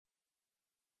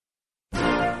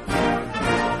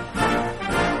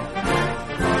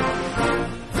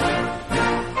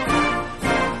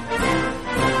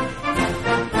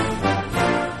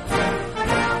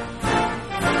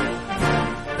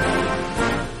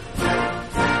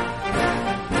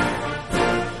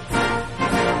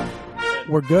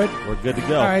We're good? We're good to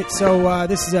go. All right, so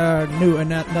this is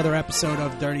another episode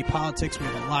of Dirty Politics. We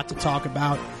have a lot to talk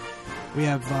about. We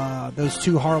have those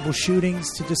two horrible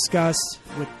shootings to discuss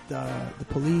with the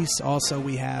police. Also,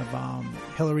 we have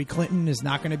Hillary Clinton is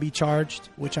not going to be charged,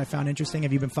 which I found interesting.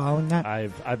 Have you been following that?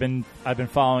 I've been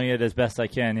following it as best I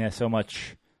can. Yeah, so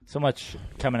much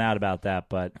coming out about that,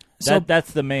 but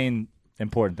that's the main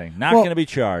important thing. Not going to be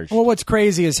charged. Well, what's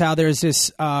crazy is how there's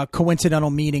this coincidental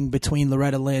meeting between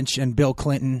Loretta Lynch and Bill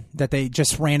Clinton that they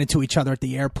just ran into each other at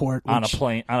the airport. On a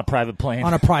private plane.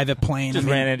 On a private plane. Just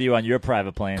ran into you on your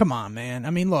private plane. Come on, man.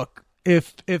 I mean, look,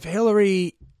 if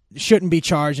Hillary shouldn't be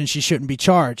charged, and she shouldn't be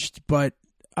charged. But,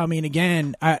 I mean,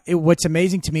 again, what's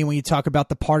amazing to me when you talk about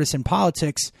the partisan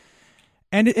politics,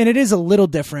 and it is a little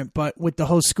different, but with the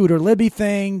whole Scooter Libby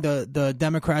thing, the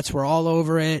Democrats were all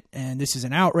over it, and this is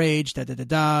an outrage,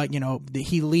 You know,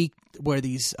 he leaked where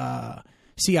these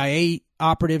CIA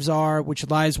operatives are, which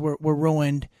lives were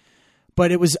ruined,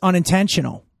 but it was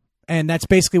unintentional. And that's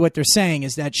basically what they're saying,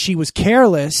 is that she was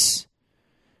careless,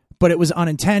 but it was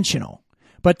unintentional.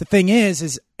 But the thing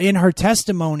is in her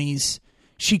testimonies,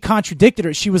 she contradicted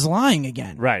her. She was lying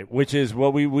again. Right, which is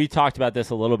what we talked about this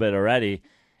a little bit already.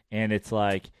 And it's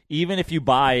like, even if you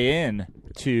buy in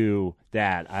to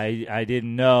that, I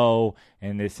didn't know,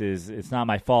 and it's not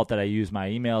my fault that I use my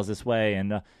emails this way,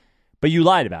 but you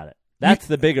lied about it. That's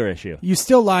the bigger issue. You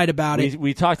still lied about it.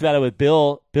 We talked about it with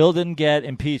Bill. Bill didn't get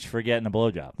impeached for getting a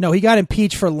blowjob. No, he got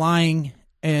impeached for lying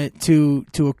to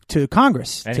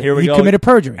Congress. And here we go. He committed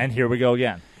perjury. And here we go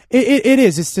again. It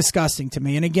is. It's disgusting to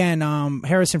me. And again,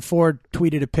 Harrison Ford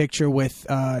tweeted a picture with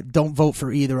 "Don't vote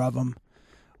for either of them."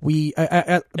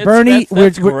 Bernie,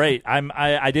 that's great.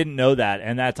 I didn't know that,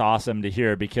 and that's awesome to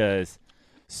hear, because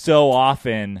so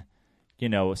often, you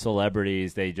know,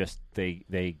 celebrities they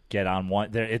get on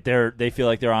one. They feel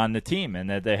like they're on the team, and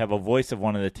that they have a voice of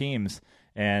one of the teams,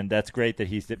 and that's great that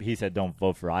he said don't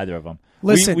vote for either of them.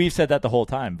 Listen, we've said that the whole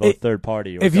time. Vote third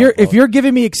party. Or if you're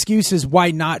giving me excuses why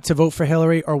not to vote for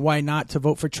Hillary or why not to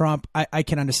vote for Trump, I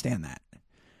can understand that,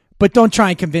 but don't try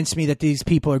and convince me that these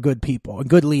people are good people and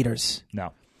good leaders.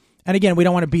 No. And again, we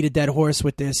don't want to beat a dead horse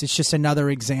with this. It's just another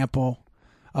example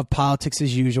of politics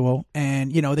as usual.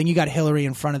 And, you know, then you got Hillary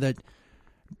in front of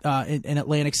in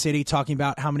Atlantic City talking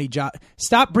about how many jobs.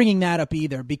 Stop bringing that up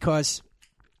either, because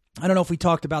I don't know if we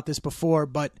talked about this before,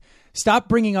 but stop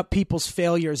bringing up people's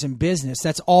failures in business.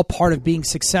 That's all part of being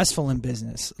successful in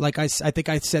business. Like I think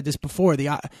I said this before,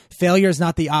 failure is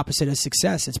not the opposite of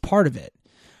success. It's part of it.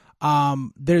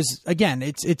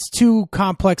 It's too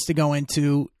complex to go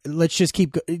into. Let's just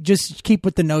keep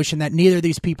with the notion that neither of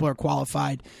these people are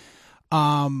qualified.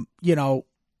 You know,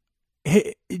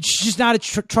 she's just not a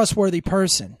trustworthy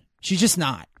person. She's just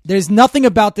not. There's nothing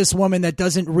about this woman that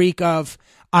doesn't reek of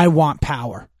I want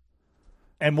power.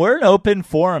 And we're an open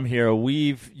forum here.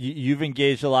 You've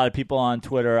engaged a lot of people on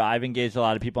Twitter. I've engaged a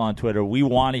lot of people on Twitter. We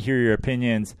want to hear your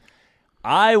opinions.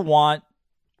 I want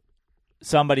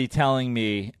somebody telling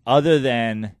me, other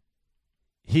than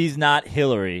he's not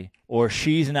Hillary or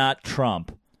she's not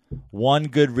Trump, one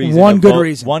good reason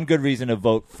to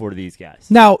vote for these guys.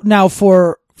 Now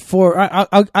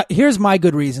here's my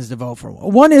good reasons to vote for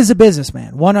one. One is a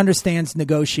businessman. One understands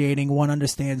negotiating. One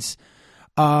understands.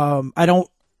 I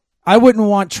wouldn't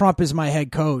want Trump as my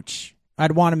head coach.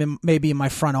 I'd want him maybe in my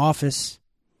front office.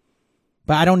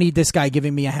 But I don't need this guy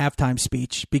giving me a halftime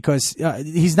speech, because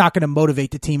he's not going to motivate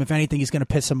the team. If anything, he's going to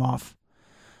piss him off.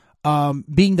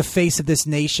 Being the face of this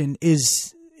nation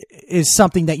is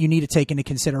something that you need to take into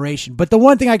consideration. But the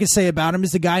one thing I can say about him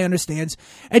is the guy understands.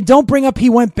 And don't bring up he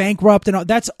went bankrupt and all.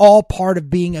 That's all part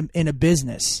of being in a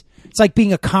business. It's like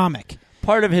being a comic.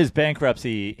 Part of his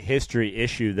bankruptcy history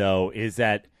issue, though, is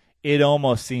that it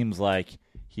almost seems like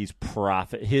he's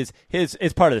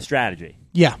it's part of the strategy.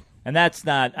 Yeah. And that's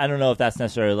not, I don't know if that's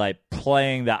necessarily like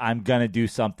playing that I'm going to do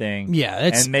something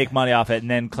and make money off it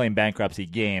and then claim bankruptcy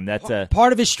game. That's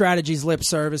part of his strategy is lip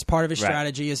service. Part of his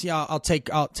strategy is, I'll take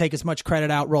as much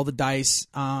credit out, roll the dice.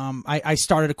 I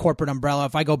started a corporate umbrella.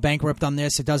 If I go bankrupt on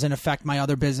this, it doesn't affect my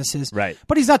other businesses. Right.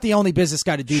 But he's not the only business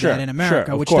guy to do that in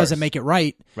America, which doesn't make it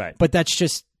right. Right. But that's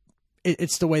just,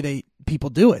 it's the way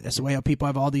people do it. That's the way how people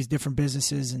have all these different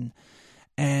businesses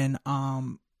and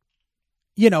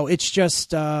you know, it's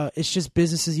just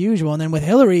business as usual. And then with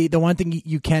Hillary, the one thing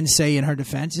you can say in her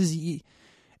defense is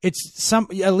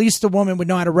at least a woman would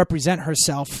know how to represent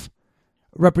herself,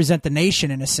 represent the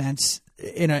nation in a sense,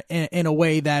 in a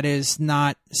way that is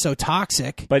not so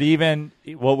toxic. But even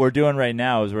what we're doing right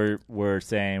now is we're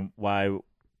saying why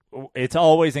it's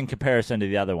always in comparison to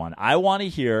the other one. I want to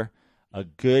hear a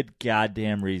good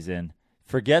goddamn reason.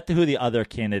 Forget who the other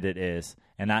candidate is,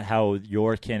 and not how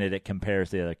your candidate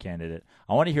compares to the other candidate.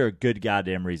 I want to hear a good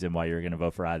goddamn reason why you're going to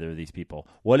vote for either of these people.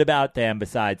 What about them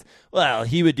besides, well,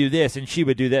 he would do this and she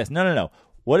would do this? No.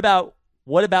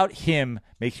 What about him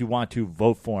makes you want to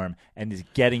vote for him and is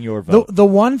getting your vote? The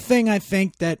one thing I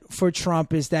think that for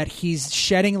Trump is that he's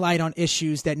shedding light on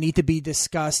issues that need to be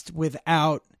discussed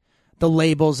without the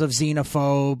labels of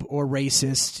xenophobe or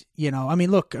racist.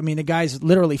 The guy's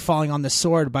literally falling on the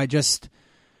sword by just...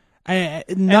 and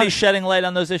he's shedding light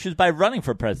on those issues by running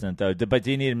for president, though. But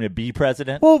do you need him to be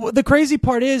president? Well, the crazy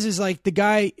part is like the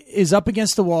guy is up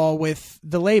against the wall with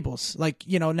the labels. Like,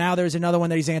 now there's another one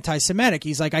that he's anti-Semitic.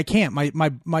 He's like, I can't.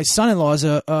 My son-in-law is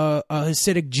a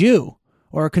Hasidic Jew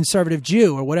or a conservative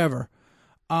Jew or whatever.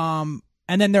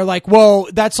 And then they're like, well,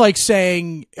 that's like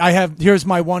saying here's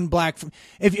my one black.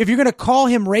 If you're going to call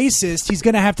him racist, he's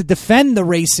going to have to defend the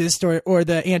racist or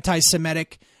the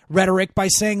anti-Semitic rhetoric by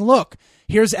saying, look,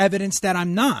 here's evidence that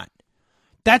I'm not.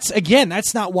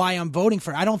 That's not why I'm voting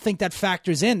for it. I don't think that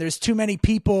factors in. There's too many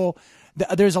people.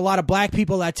 There's a lot of black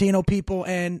people, Latino people,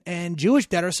 and Jewish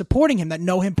that are supporting him, that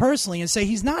know him personally and say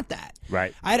he's not that.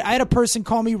 Right. I had a person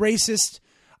call me racist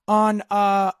on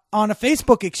a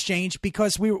Facebook exchange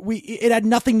because it had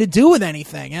nothing to do with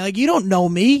anything. And like, you don't know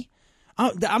me.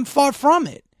 I'm far from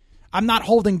it. I'm not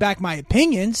holding back my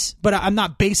opinions, but I'm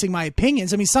not basing my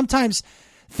opinions. I mean, sometimes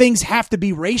things have to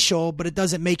be racial, but it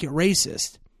doesn't make it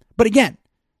racist. But again,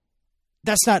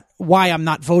 that's not why I'm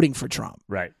not voting for Trump.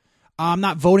 Right. I'm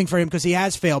not voting for him because he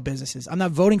has failed businesses. I'm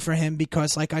not voting for him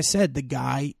because, like I said, the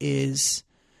guy is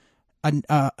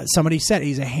somebody said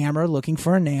he's a hammer looking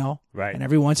for a nail. Right. And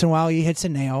every once in a while he hits a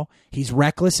nail. He's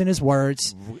reckless in his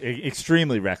words.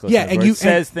 Extremely reckless. Yeah, and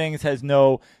says things,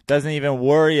 doesn't even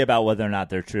worry about whether or not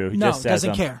they're true. He just says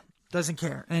doesn't care. Doesn't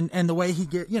care. And the way he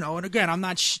and again, I'm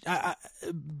not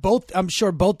I'm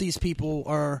sure both these people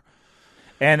are.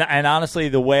 And honestly,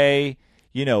 the way,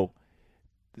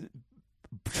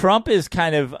 Trump is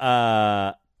kind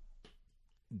of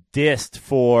dissed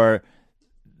for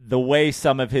the way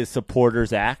some of his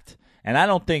supporters act. And I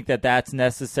don't think that that's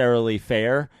necessarily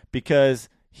fair because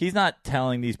he's not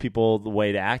telling these people the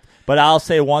way to act. But I'll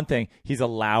say one thing: he's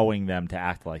allowing them to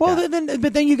act like that.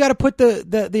 But then you got to put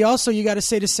the also you got to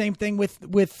say the same thing with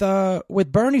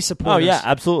Bernie supporters. Oh yeah,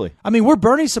 absolutely. I mean, we're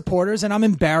Bernie supporters, and I'm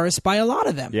embarrassed by a lot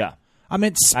of them. Yeah,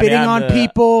 spitting on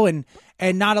people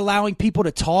and not allowing people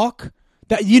to talk.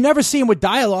 That you never see them with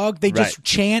dialogue. They just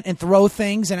chant and throw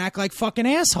things and act like fucking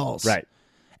assholes. Right.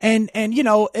 And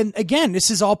again, this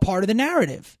is all part of the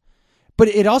narrative. But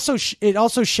it also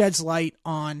sheds light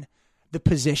on the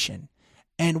position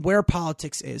and where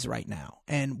politics is right now,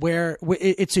 and where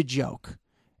it's a joke,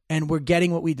 and we're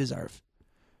getting what we deserve.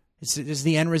 This is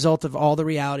the end result of all the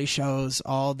reality shows,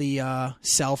 all the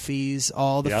selfies,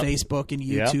 all the Facebook and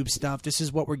YouTube stuff. This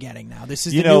is what we're getting now. This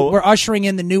is we're ushering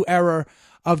in the new era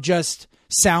of just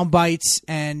sound bites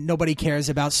and nobody cares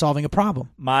about solving a problem.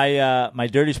 My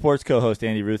Dirty Sports co-host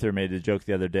Andy Ruther made a joke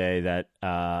the other day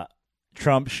that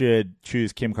Trump should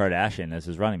choose Kim Kardashian as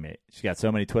his running mate. She's got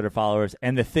so many Twitter followers,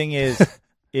 and the thing is,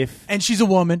 and she's a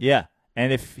woman. Yeah,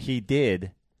 and if he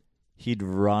did, he'd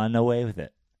run away with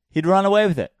it. He'd run away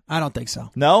with it. I don't think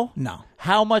so. No? No.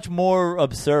 How much more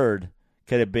absurd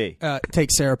could it be?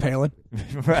 Take Sarah Palin.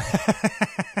 Right.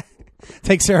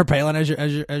 Take Sarah Palin as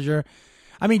your.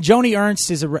 I mean, Joni Ernst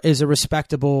is a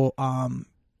respectable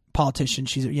politician.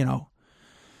 She's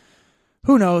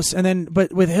who knows? And then,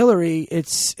 but with Hillary,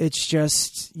 it's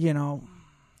just you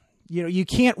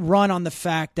can't run on the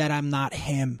fact that I'm not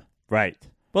him. Right.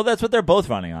 Well, that's what they're both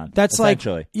running on. That's like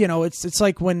it's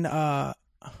like when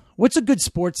what's a good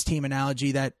sports team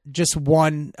analogy that just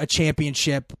won a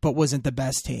championship but wasn't the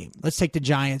best team? Let's take the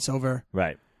Giants over.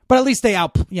 Right. But at least they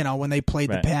when they played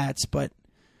the Pats, but.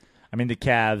 I mean, the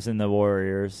Cavs and the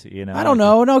Warriors, I don't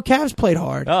know. No, Cavs played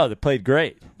hard. Oh, they played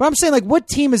great. But I'm saying, like, what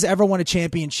team has ever won a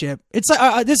championship? It's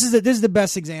like this is the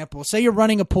best example. Say you're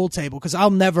running a pool table, because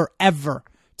I'll never ever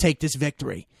take this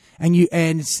victory, and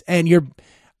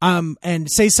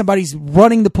say somebody's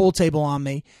running the pool table on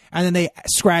me, and then they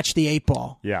scratch the 8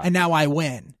 ball, and now I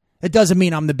win. It doesn't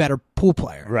mean I'm the better pool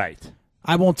player, right?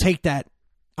 I won't take that.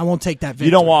 Victory.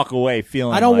 You don't walk away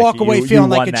feeling. I don't like walk away feeling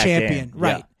like a champion, game.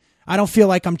 Right? Yeah. I don't feel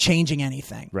like I'm changing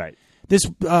anything. Right. This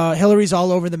Hillary's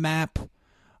all over the map.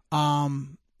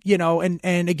 And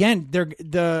again,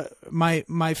 they're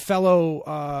my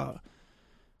fellow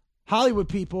Hollywood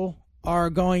people are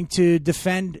going to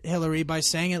defend Hillary by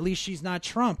saying at least she's not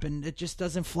Trump, and it just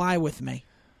doesn't fly with me.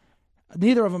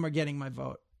 Neither of them are getting my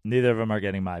vote. Neither of them are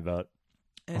getting my vote.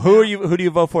 And who do you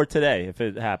vote for today if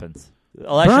it happens?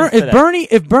 If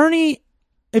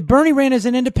If Bernie ran as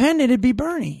an independent, it'd be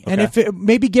Bernie. Okay. And if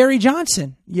maybe Gary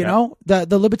Johnson, you know,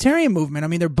 the libertarian movement. I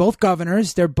mean, they're both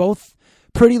governors. They're both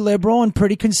pretty liberal and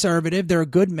pretty conservative. They're a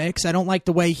good mix. I don't like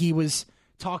the way he was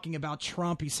talking about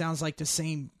Trump. He sounds like the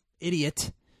same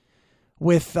idiot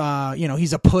with, you know,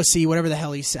 he's a pussy, whatever the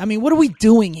hell he said. I mean, what are we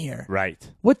doing here? Right.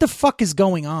 What the fuck is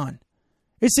going on?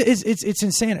 It's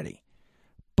insanity.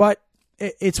 But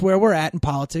it's where we're at in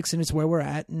politics, and it's where we're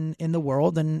at in the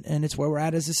world, and it's where we're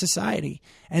at as a society.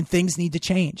 And things need to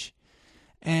change.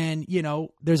 And, you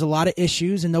know, there's a lot of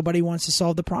issues, and nobody wants to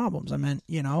solve the problems. I mean,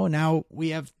 you know, now we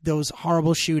have those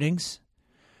horrible shootings,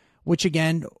 which,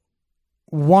 again,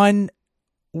 one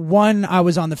I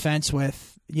was on the fence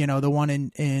with, you know, the one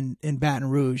in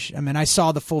Baton Rouge. I mean, I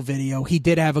saw the full video. He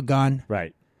did have a gun.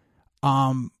 Right.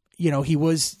 You know,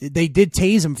 they did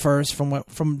tase him first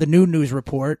from the new news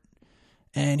report,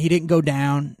 and he didn't go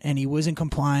down, and he wasn't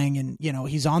complying, and, you know,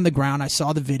 he's on the ground. I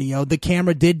saw the video. The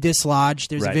camera did dislodge.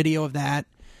 There's a video of that.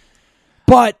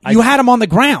 But you had him on the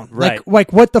ground. Right.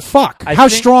 Like what the fuck? How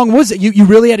strong was it? You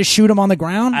really had to shoot him on the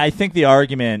ground? I think the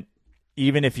argument,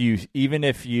 even if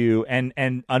you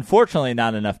and unfortunately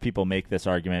not enough people make this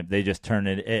argument, they just turn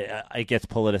it gets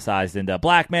politicized into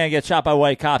black man gets shot by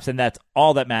white cops, and that's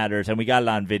all that matters, and we got it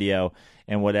on video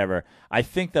and whatever. I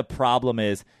think the problem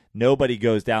is nobody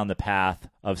goes down the path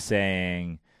of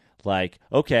saying, like,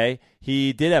 okay,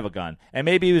 he did have a gun, and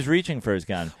maybe he was reaching for his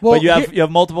gun. Well, but you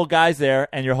have multiple guys there,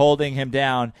 and you're holding him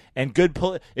down. And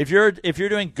if you're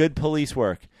doing good police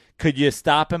work, could you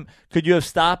stop him? Could you have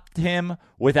stopped him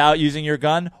without using your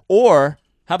gun? Or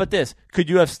how about this? Could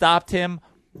you have stopped him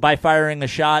by firing a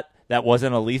shot that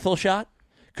wasn't a lethal shot?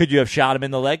 Could you have shot him in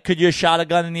the leg? Could you have shot a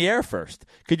gun in the air first?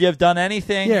 Could you have done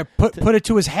anything? Yeah, put it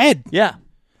to his head. Yeah.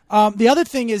 The other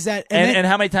thing is that, and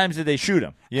how many times did they shoot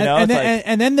him? You know,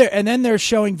 and then they're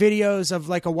showing videos of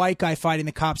like a white guy fighting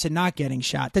the cops and not getting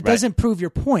shot. That doesn't prove your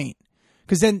point,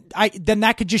 because then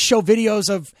that could just show videos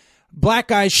of black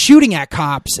guys shooting at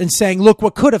cops and saying, "Look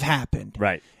what could have happened."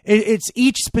 Right. It's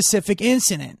each specific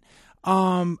incident.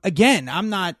 Again,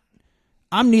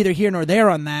 I'm neither here nor there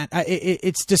on that.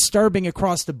 It's disturbing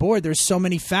across the board. There's so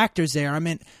many factors there. I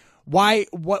mean, why?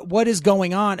 What is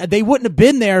going on? They wouldn't have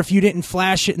been there if you didn't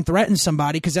flash it and threaten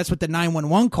somebody, because that's what the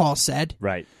 911 call said.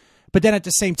 Right. But then at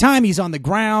the same time, he's on the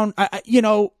ground. You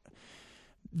know,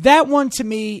 that one to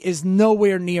me is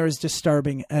nowhere near as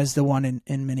disturbing as the one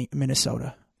in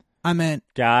Minnesota. I mean,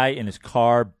 guy in his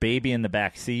car, baby in the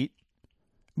back seat.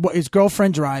 His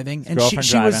girlfriend driving, and she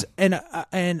was,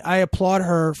 and I applaud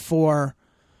her for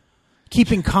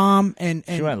keeping calm, and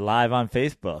she went live on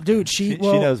Facebook. Dude, she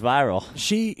knows viral.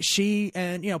 She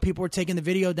and, you know, people were taking the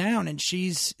video down, and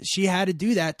she had to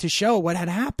do that to show what had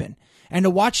happened, and to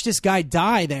watch this guy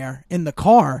die there in the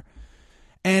car.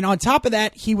 And on top of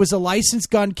that, he was a licensed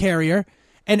gun carrier.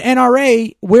 And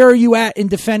NRA, where are you at in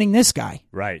defending this guy?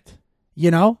 Right.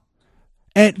 You know?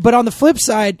 But on the flip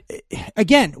side,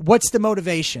 again, what's the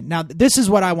motivation? Now, this is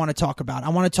what I want to talk about. I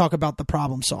want to talk about the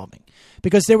problem solving,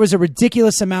 because there was a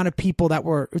ridiculous amount of people that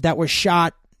were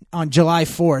shot on July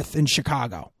 4th in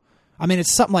Chicago. I mean,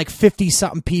 it's something like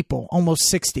 50-something people, almost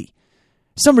 60.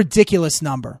 Some ridiculous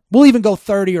number. We'll even go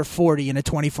 30 or 40 in a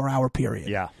 24-hour period.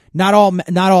 Yeah. Not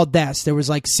all deaths. There was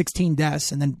like 16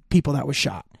 deaths and then people that were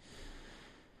shot.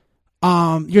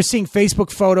 You're seeing Facebook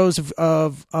photos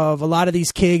of a lot of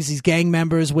these kids, these gang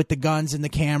members with the guns and the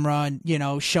camera, and, you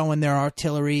know, showing their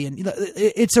artillery, and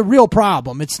it's a real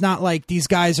problem. It's not like these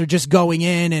guys are just going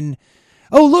in and,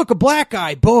 oh, look, a black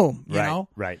guy, boom, you know?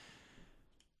 Right.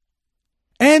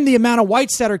 And the amount of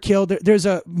whites that are killed, there's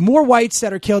more whites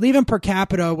that are killed, even per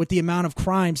capita, with the amount of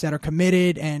crimes that are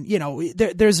committed, and, you know,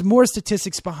 there's more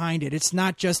statistics behind it. It's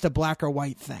not just a black or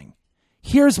white thing.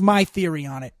 Here's my theory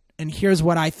on it. And here's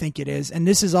what I think it is. And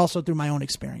this is also through my own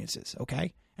experiences,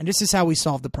 okay? And this is how we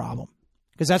solve the problem,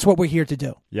 because that's what we're here to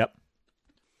do. Yep.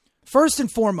 First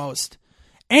and foremost,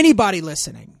 anybody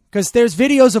listening, because there's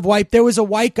videos of there was a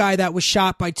white guy that was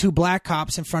shot by 2 black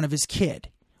cops in front of his kid.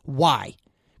 Why?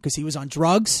 Because he was on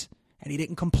drugs and he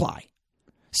didn't comply.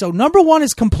 So number one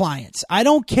is compliance. I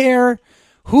don't care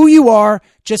who you are,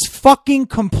 just fucking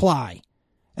comply.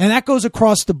 And that goes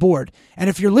across the board.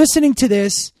 And if you're listening to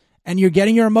this and you're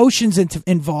getting your emotions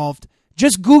involved,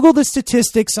 just Google the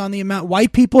statistics on the amount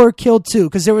white people are killed too.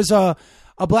 Because there was a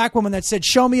black woman that said,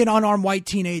 "Show me an unarmed white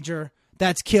teenager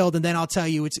that's killed, and then I'll tell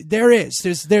you." There's a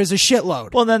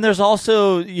shitload. Well, then there's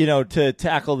also, you know, to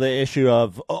tackle the issue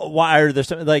of why are there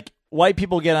some, like, white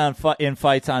people get in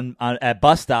fights on at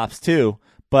bus stops too,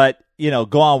 but, you know,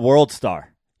 go on World Star.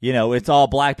 You know, it's all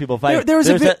black people fighting. This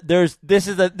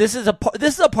is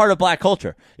a part of black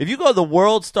culture. If you go to the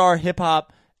World Star hip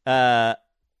hop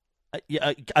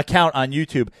account on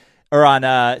YouTube or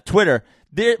on Twitter.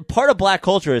 Part of black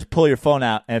culture is pull your phone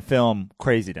out and film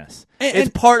craziness. It's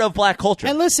part of black culture.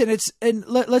 And listen,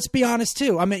 let's be honest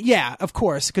too. I mean, yeah, of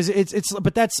course, because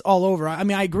but that's all over. I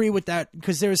mean, I agree with that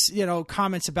because there's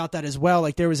comments about that as well.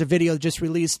 Like there was a video just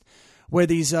released where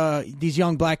these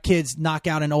young black kids knock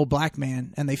out an old black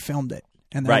man and they filmed it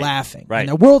and they're laughing. Right. And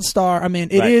they're World Star. I mean,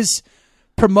 it is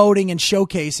promoting and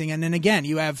showcasing, and then again,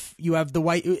 you have the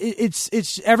white.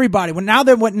 It's everybody. When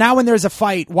there's a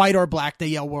fight, white or black, they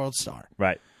yell World Star.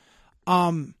 Right.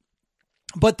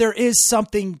 But there is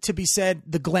something to be said,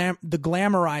 the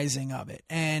glamorizing of it,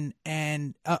 and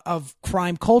of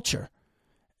crime culture,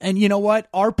 and you know what?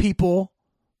 Our people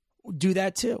do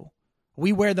that too.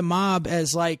 We wear the mob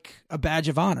as like a badge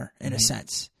of honor in a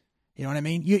sense. You know what I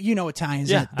mean? You know Italians.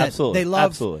 Yeah, that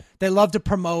absolutely. They love to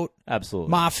promote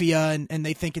absolutely mafia, and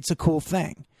they think it's a cool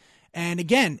thing. And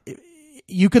again,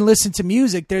 you can listen to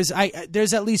music. There's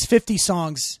at least 50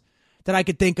 songs that I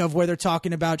could think of where they're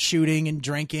talking about shooting and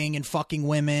drinking and fucking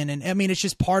women. And I mean, it's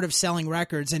just part of selling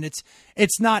records, and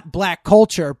it's not black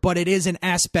culture, but it is an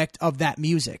aspect of that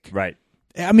music. Right.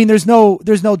 I mean, there's no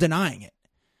denying it.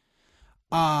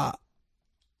 And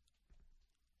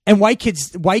white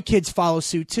kids follow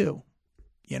suit too.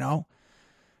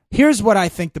 Here's what I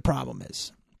think the problem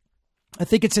is. I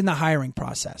think it's in the hiring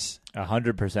process.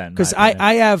 100%. Because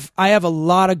I have a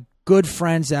lot of good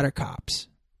friends that are cops,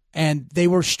 and they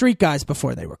were street guys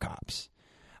before they were cops.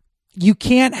 You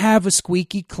can't have a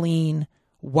squeaky clean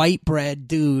white bread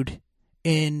dude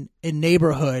in a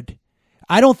neighborhood.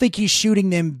 I don't think he's shooting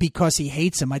them because he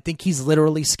hates them. I think he's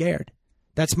literally scared.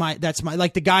 That's my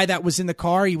like the guy that was in the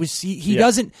car. He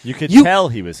doesn't. You could tell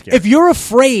he was scared. If you're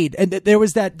afraid, and there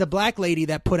was the black lady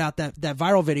that put out that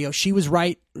viral video. She was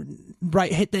right,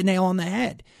 hit the nail on the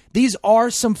head. These are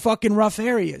some fucking rough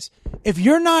areas. If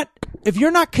you're not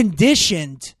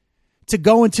conditioned to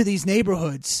go into these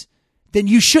neighborhoods, then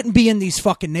you shouldn't be in these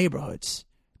fucking neighborhoods.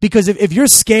 Because if you're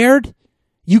scared,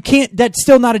 you can't. That's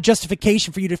still not a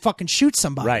justification for you to fucking shoot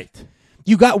somebody. Right.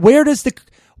 You got where does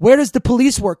the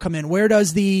police work come in? Where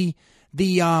does the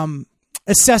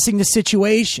assessing the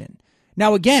situation?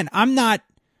 Now, again, I'm not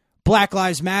Black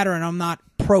Lives Matter and I'm not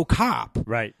pro cop.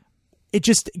 Right. It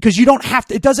just because you don't have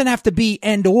to. It doesn't have to be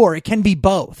and or. It can be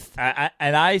both.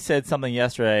 I said something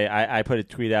yesterday. I put a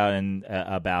tweet out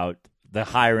about the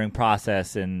hiring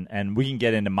process, and we can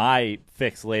get into my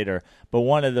fix later. But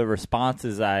one of the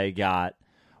responses I got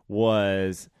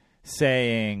was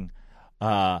saying,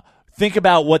 think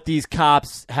about what these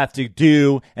cops have to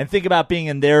do, and think about being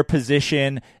in their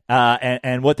position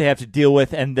and what they have to deal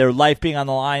with, and their life being on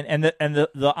the line. And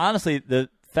the honestly, the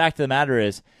fact of the matter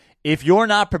is, if you're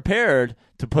not prepared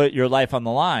to put your life on the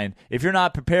line, if you're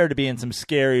not prepared to be in some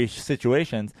scary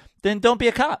situations, then don't be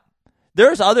a cop.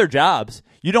 There's other jobs.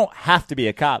 You don't have to be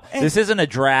a cop. This isn't a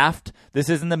draft. This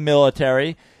isn't the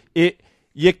military.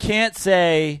 You can't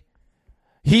say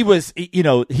he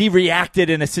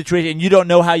reacted in a situation and you don't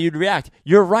know how you'd react.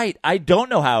 You're right. I don't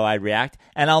know how I'd react,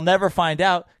 and I'll never find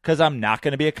out because I'm not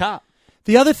going to be a cop.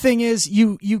 The other thing is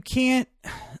you can't,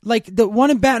 like the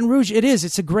one in Baton Rouge,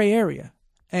 it's a gray area.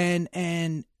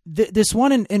 And this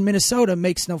one in Minnesota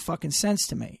makes no fucking sense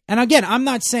to me. And again, I'm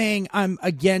not saying I'm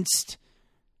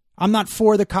not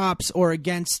for the cops or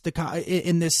against the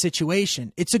in this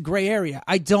situation. It's a gray area.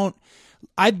 I've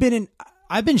been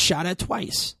shot at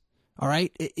twice. All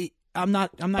right. I'm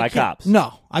not by kidding. Cops.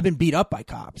 No, I've been beat up by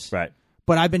cops. Right.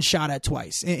 But I've been shot at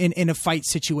twice in a fight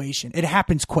situation. It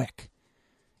happens quick.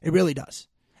 It really does.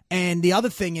 And the other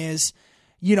thing is,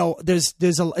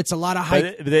 it's a lot of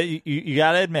hype. But you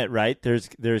got to admit, right?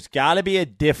 There's got to be a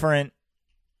different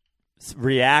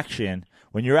reaction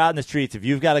when you're out in the streets. If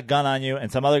you've got a gun on you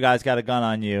and some other guy's got a gun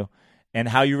on you, and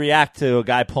how you react to a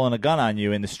guy pulling a gun on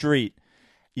you in the street,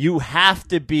 you have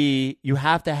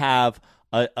to have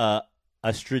a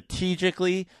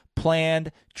strategically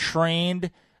planned,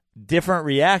 trained, different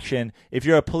reaction if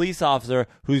you're a police officer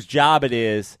whose job it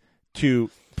is to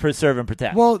preserve and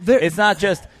protect. Well, it's not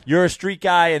just you're a street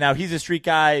guy and now he's a street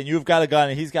guy and you've got a gun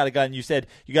and he's got a gun. You said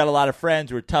you got a lot of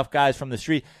friends who are tough guys from the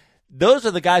street. Those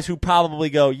are the guys who probably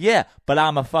go, yeah, but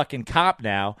I'm a fucking cop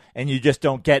now, and you just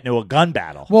don't get into a gun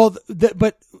battle. Well,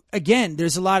 but again,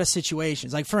 there's a lot of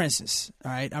situations. Like, for instance,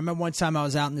 all right, I remember one time I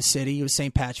was out in the city. It was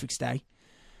St. Patrick's Day,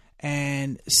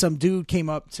 and some dude came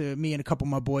up to me and a couple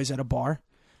of my boys at a bar,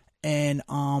 and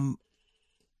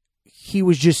he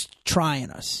was just trying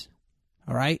us,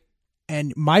 all right?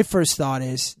 And my first thought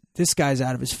is, this guy's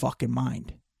out of his fucking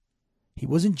mind. He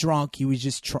wasn't drunk. He was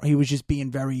just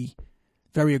being very,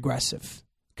 very aggressive.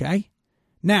 Okay?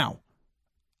 Now,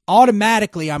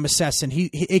 automatically I'm assessing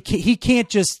he can't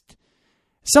just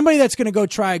somebody that's going to go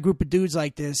try a group of dudes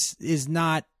like this is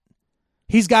not.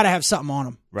 He's got to have something on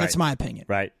him. Right. That's my opinion.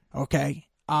 Right. Okay.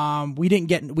 We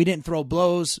didn't throw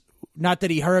blows. Not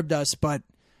that he herbed us, but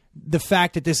the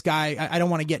fact that this guy, I don't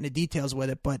want to get into details with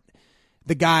it, but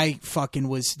the guy fucking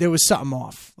there was something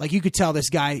off. Like, you could tell this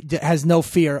guy has no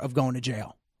fear of going to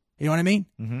jail. You know what I mean?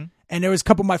 Mm-hmm. And there was a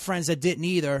couple of my friends that didn't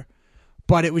either,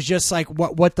 but it was just like,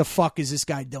 what the fuck is this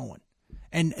guy doing?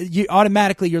 And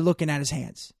you're looking at his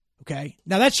hands. Okay.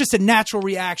 Now that's just a natural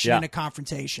reaction in a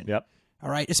confrontation. Yep. All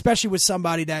right. Especially with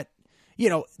somebody that,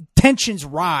 tensions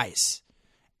rise.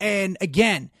 And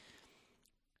again,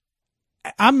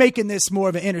 I'm making this more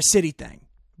of an inner city thing.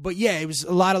 But yeah, it was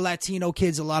a lot of Latino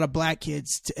kids, a lot of black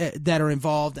kids that are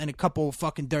involved, and a couple of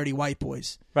fucking dirty white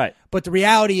boys. Right. But the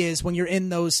reality is, when you're in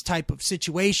those type of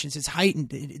situations, it's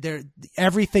heightened.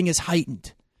 Everything is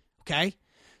heightened. Okay.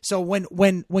 So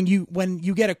when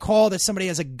you get a call that somebody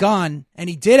has a gun, and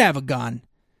he did have a gun,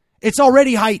 it's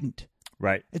already heightened.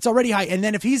 Right. It's already high. And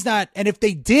then if he's not, and if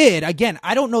they did, again,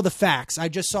 I don't know the facts. I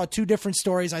just saw two different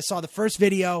stories. I saw the first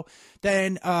video,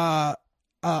 then a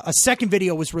second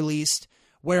video was released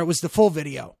where it was the full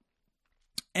video.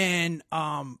 And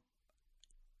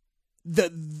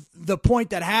the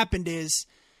point that happened is,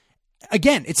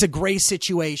 again, it's a gray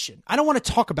situation. I don't want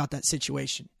to talk about that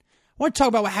situation. I want to talk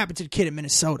about what happened to the kid in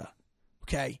Minnesota.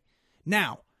 Okay.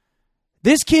 Now,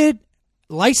 this kid,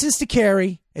 licensed to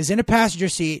carry, is in a passenger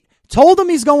seat, told him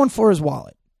he's going for his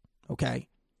wallet. Okay.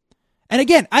 And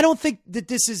again, I don't think that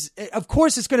this is, of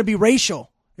course it's going to be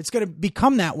racial. It's going to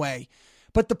become that way.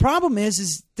 But the problem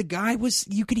is the guy was,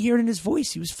 you could hear it in his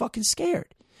voice. He was fucking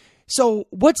scared. So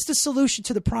what's the solution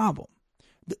to the problem?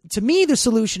 To me, the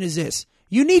solution is this.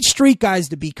 You need street guys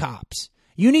to be cops.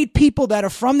 You need people that are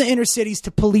from the inner cities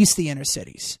to police the inner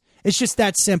cities. It's just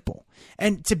that simple.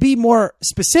 And to be more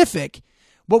specific,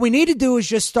 what we need to do is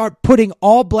just start putting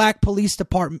all black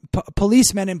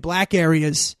policemen in black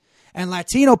areas and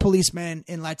Latino policemen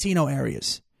in Latino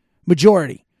areas.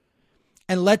 Majority.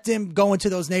 And let them go into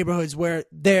those neighborhoods where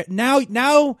they're now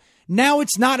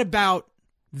it's not about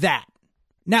that.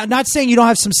 Now, not saying you don't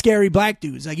have some scary black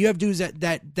dudes. Like, you have dudes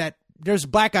that there's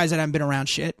black guys that haven't been around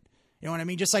shit. You know what I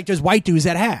mean? Just like there's white dudes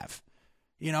that have,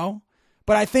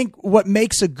 But I think what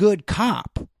makes a good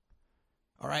cop,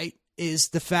 all right, is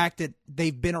the fact that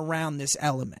they've been around this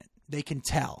element. They can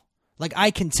tell. Like,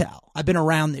 I can tell. I've been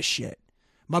around this shit.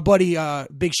 My buddy,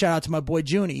 big shout out to my boy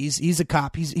Junie. He's a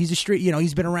cop. He's a street,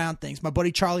 he's been around things. My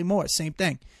buddy Charlie Moore, same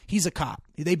thing. He's a cop.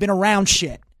 They've been around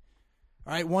shit.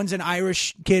 All right, one's an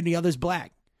Irish kid and the other's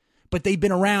black. But they've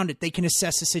been around it. They can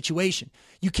assess the situation.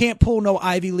 You can't pull no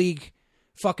Ivy League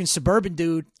fucking suburban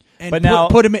dude and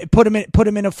put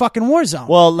him in a fucking war zone.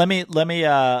 Well, let me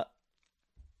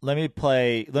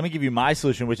give you my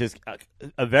solution, which is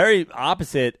a very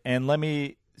opposite, and let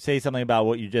me say something about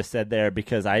what you just said there,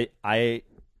 because I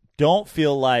don't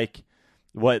feel like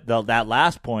that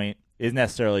last point is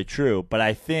necessarily true, but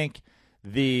I think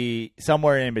the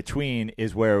somewhere in between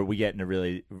is where we get into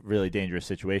really, really dangerous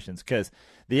situations, because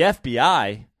the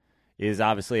FBI is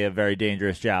obviously a very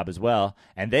dangerous job as well,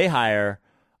 and they hire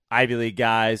Ivy League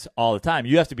guys all the time.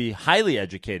 You have to be highly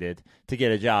educated to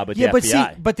get a job at the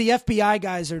FBI. But the FBI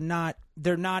guys they're not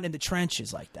in the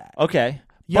trenches like that. Okay.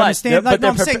 You understand?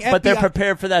 They're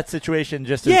prepared for that situation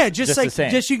just the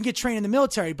same. Just you can get trained in the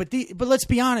military. But let's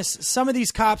be honest, some of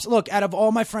these cops, look, out of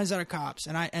all my friends that are cops,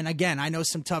 and again, I know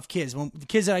some tough kids. The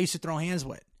kids that I used to throw hands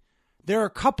with, there are a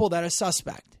couple that are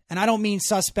suspect. And I don't mean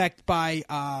suspect by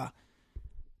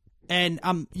and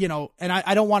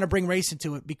I don't want to bring race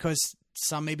into it, because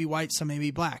some may be white, some may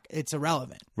be black. It's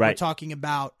irrelevant. Right. We're talking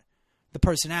about the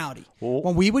personality. Well,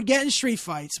 when we would get in street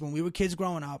fights, when we were kids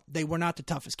growing up, they were not the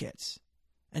toughest kids.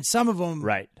 And some of them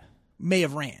may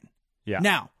have ran. Yeah.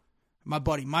 Now, my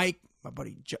buddy Mike,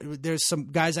 there's some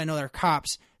guys I know that are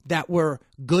cops that were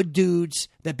good dudes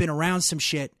that been around some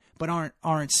shit but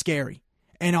aren't scary.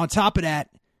 And on top of that,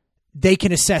 they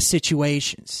can assess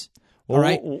situations. All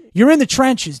right? You're in the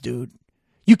trenches, dude.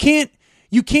 You can't.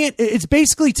 It's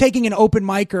basically taking an open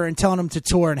micer and telling them to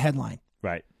tour and headline.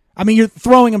 Right. I mean, you're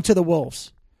throwing them to the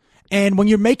wolves. And when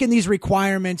you're making these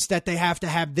requirements that they have to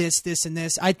have this, and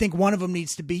this, I think one of them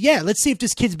needs to be, let's see if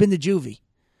this kid's been to juvie.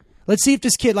 Let's see if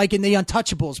this kid, like in the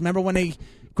Untouchables, remember when they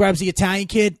grabs the Italian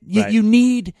kid? You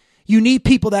need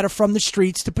people that are from the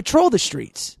streets to patrol the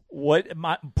streets.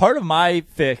 Part of my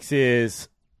fix is,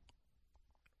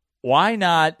 why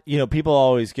not, people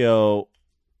always go,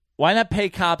 why not pay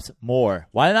cops more?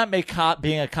 Why not make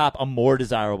being a cop a more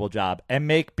desirable job, and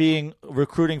make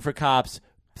recruiting for cops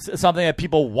something that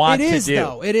people want it is, to do.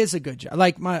 Though. It is a good job.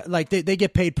 They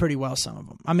get paid pretty well, some of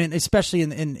them. I mean, especially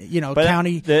in But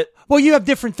county. Well, you have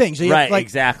different things. You have,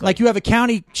 exactly. Like you have a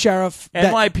county sheriff.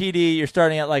 NYPD, you're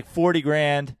starting at like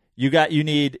 $40,000.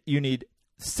 You need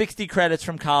 60 credits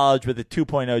from college with a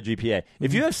 2.0 GPA.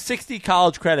 If you have 60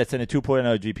 college credits and a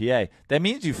 2.0 GPA, that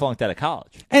means you flunked out of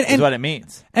college. Is what it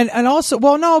means. And also,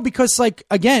 well, no, because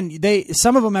again,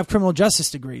 some of them have criminal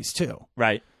justice degrees too.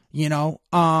 Right.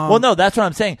 Well, no, that's what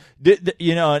I'm saying.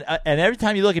 And every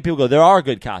time you look at people, go, there are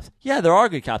good cops. Yeah, there are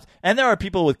good cops, and there are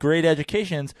people with great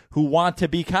educations who want to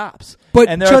be cops. But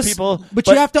and there are people. But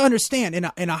you have to understand,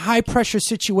 in a high pressure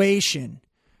situation,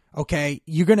 okay,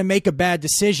 you're going to make a bad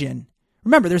decision.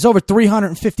 Remember, there's over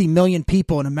 350 million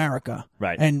people in America,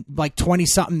 right? And like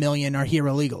 20-something million are here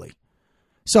illegally.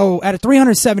 So out of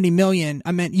 370 million,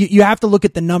 I mean, you have to look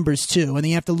at the numbers too, and then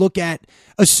you have to look at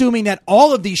assuming that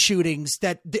all of these shootings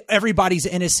that everybody's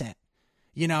innocent.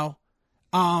 You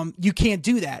can't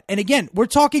do that. And again, we're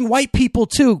talking white people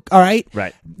too. All right,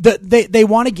 right. They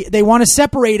want to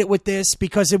separate it with this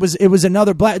because it was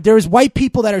another black. There's white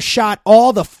people that are shot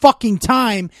all the fucking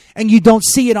time, and you don't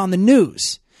see it on the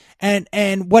news.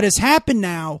 And what has happened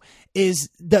now is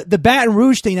the Baton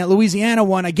Rouge thing, that Louisiana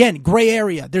one, again, gray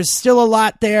area. There's still a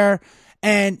lot there,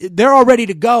 and they're all ready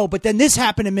to go. But then this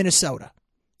happened in Minnesota.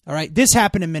 All right, this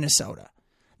happened in Minnesota.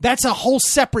 That's a whole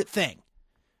separate thing.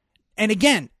 And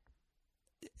again,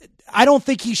 I don't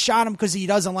think he shot him because he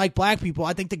doesn't like black people.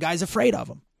 I think the guy's afraid of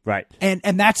him. Right.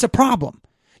 And that's a problem.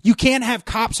 You can't have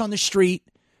cops on the street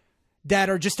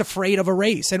that are just afraid of a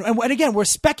race. And again, we're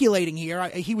speculating here.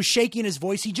 He was shaking his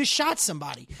voice. He just shot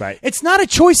somebody. Right. It's not a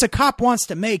choice a cop wants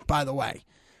to make, by the way.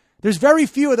 There's very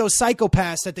few of those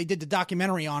psychopaths that they did the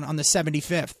documentary on the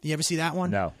 75th. You ever see that one?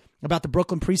 No. About the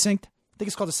Brooklyn precinct? I think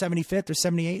it's called the 75th or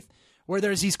 78th, where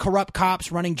there's these corrupt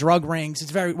cops running drug rings.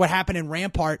 It's what happened in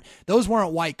Rampart. Those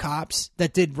weren't white cops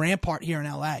that did Rampart here in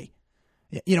L.A.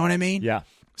 You know what I mean? Yeah.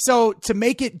 So to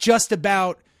make it just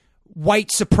about white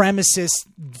supremacists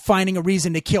finding a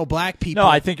reason to kill black people. No,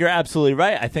 I think you're absolutely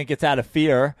right. I think it's out of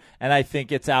fear, and I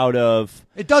think it's out of.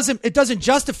 It doesn't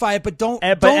justify it, but don't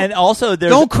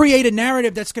create a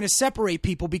narrative that's going to separate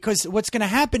people, because what's going to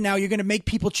happen now, you're going to make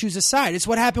people choose a side. It's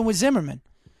what happened with Zimmerman.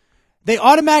 They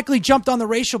automatically jumped on the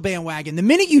racial bandwagon. The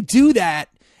minute you do that,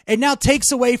 it now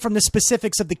takes away from the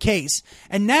specifics of the case.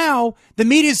 And now the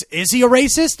media's, is he a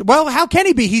racist? Well, how can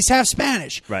he be? He's half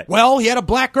Spanish. Right. Well, he had a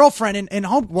black girlfriend in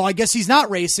home. Well, I guess he's not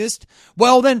racist.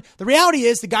 Well, then the reality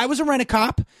is the guy was a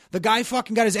rent-a-cop. The guy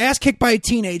fucking got his ass kicked by a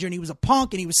teenager, and he was a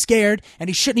punk, and he was scared, and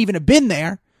he shouldn't even have been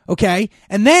there. Okay?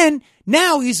 And then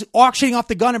now he's auctioning off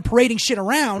the gun and parading shit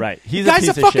around. Right. The guy's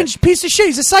a fucking piece of shit.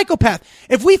 He's a psychopath.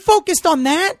 If we focused on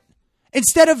that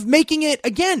instead of making it,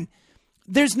 again,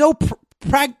 there's no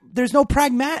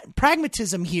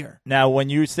pragmatism here. Now, when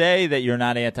you say that you're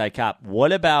not anti-cop,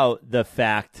 what about the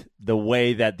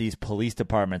way that these police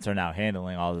departments are now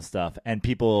handling all this stuff, and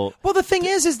people? Well, the thing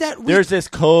is that there's this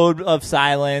code of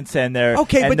silence, and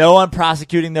but no one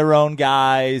prosecuting their own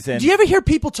guys. And do you ever hear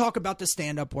people talk about the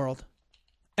stand-up world?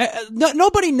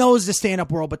 Nobody knows the stand-up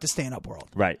world but the stand-up world.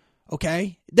 Right.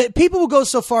 Okay, people will go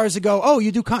so far as to go, "Oh,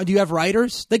 do you have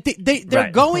writers?" Like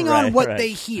they're going on what they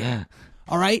hear.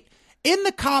 All right. In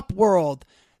the cop world,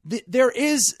 there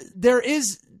is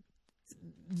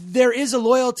a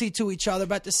loyalty to each other,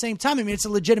 but at the same time, I mean, it's a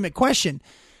legitimate question.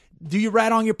 Do you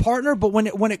rat on your partner? But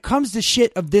when it comes to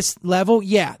shit of this level,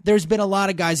 yeah, there's been a lot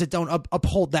of guys that don't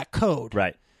uphold that code.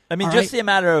 Right. I mean, just the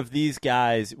matter of these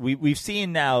guys, we've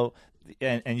seen now,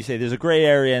 and you say there's a gray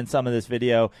area in some of this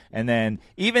video, and then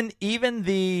even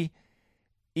the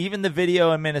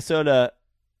video in Minnesota,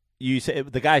 you say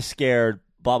the guy's scared.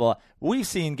 Blah, blah, blah. We've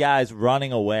seen guys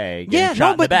running away. But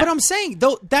I'm saying,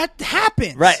 though, that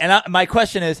happens. Right. And my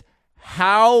question is,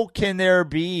 how can there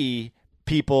be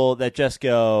people that just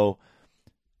go,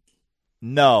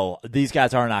 no, these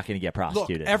guys are not going to get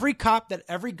prosecuted? Look,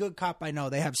 every good cop I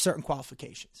know, they have certain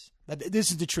qualifications.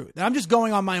 This is the truth. And I'm just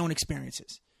going on my own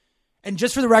experiences. And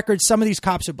just for the record, some of these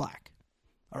cops are black.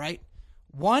 All right?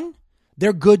 One,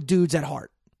 they're good dudes at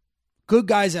heart. Good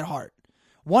guys at heart.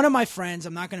 One of my friends,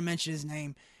 I'm not going to mention his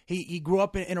name. He grew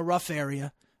up in a rough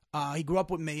area. He grew up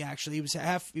with me, actually. He was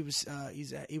half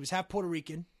Puerto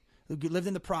Rican. Who lived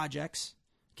in the projects.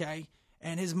 Okay,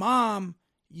 and his mom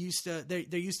there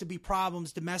used to be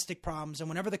problems, domestic problems, and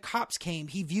whenever the cops came,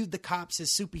 he viewed the cops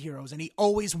as superheroes, and he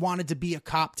always wanted to be a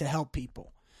cop to help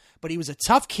people. But he was a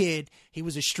tough kid. He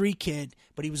was a street kid,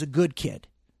 but he was a good kid.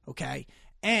 Okay,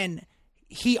 and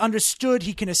he understood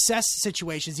he can assess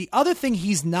situations. The other thing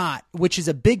he's not, which is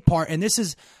a big part, and this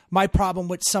is my problem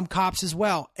with some cops as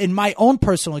well, in my own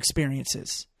personal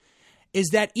experiences, is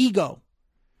that ego.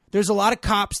 There's a lot of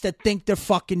cops that think they're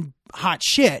fucking hot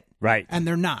shit. Right. And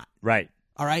they're not. Right.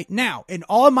 All right. Now, in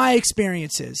all of my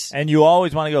experiences. And you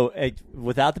always want to go, hey,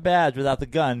 without the badge, without the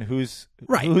gun, who's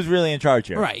really in charge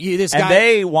here? Right. And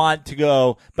they want to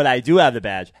go, but I do have the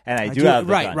badge and I do have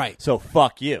the gun. Right. So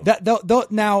fuck you.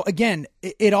 Now, again,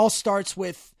 it all starts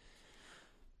with,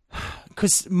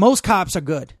 because most cops are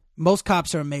good. Most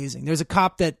cops are amazing. There's a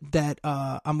cop that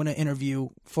I'm going to interview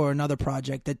for another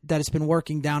project that has been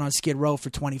working down on Skid Row for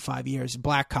 25 years,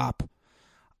 black cop.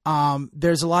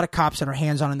 There's a lot of cops that are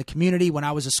hands-on in the community. When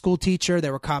I was a school teacher,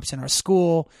 there were cops in our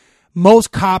school.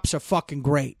 Most cops are fucking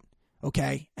great,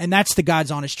 okay? And that's the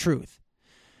God's honest truth.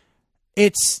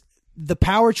 It's the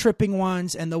power-tripping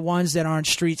ones and the ones that aren't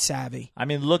street savvy. I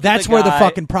mean, that's where the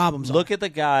fucking problems are. Look at the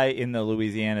guy in the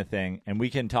Louisiana thing, and we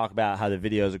can talk about how the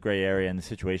video is a gray area and the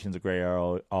situation's a gray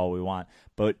area all we want.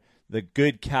 But the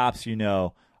good cops,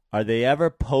 are they ever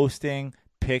posting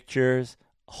pictures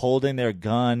holding their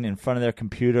gun in front of their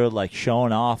computer, like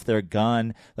showing off their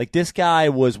gun? Like, this guy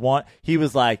he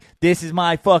was like, this is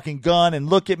my fucking gun and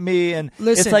look at me. And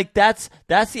listen, it's like, that's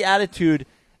the attitude.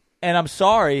 And I'm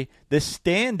sorry, the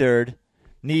standard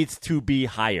needs to be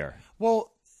higher.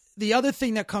 Well, the other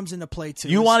thing that comes into play too.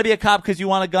 You want to be a cop because you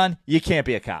want a gun? You can't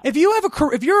be a cop. If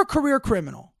you're a career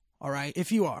criminal, all right,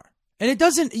 if you are, and it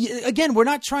doesn't, again, we're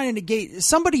not trying to negate,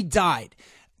 somebody died.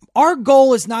 Our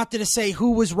goal is not to say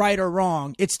who was right or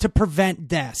wrong. It's to prevent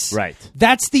deaths. Right.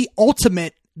 That's the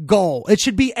ultimate goal. It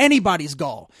should be anybody's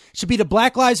goal. It should be the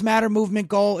Black Lives Matter movement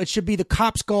goal. It should be the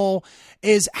cops' goal,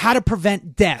 is how to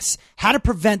prevent deaths, how to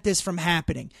prevent this from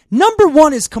happening. Number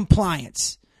one is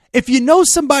compliance. If you know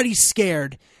somebody's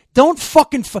scared, don't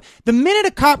fucking... the minute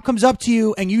a cop comes up to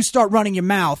you and you start running your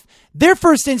mouth, their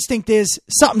first instinct is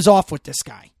something's off with this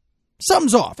guy.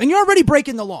 Something's off. And you're already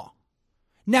breaking the law.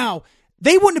 Now,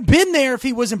 they wouldn't have been there if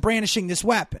he wasn't brandishing this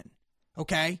weapon.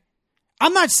 Okay?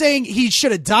 I'm not saying he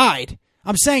should have died.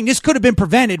 I'm saying this could have been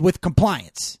prevented with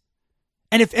compliance.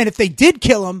 And if they did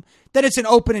kill him, then it's an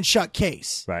open and shut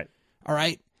case. Right. All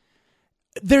right?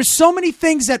 There's so many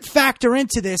things that factor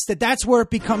into this that's where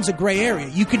it becomes a gray area.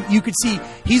 You could see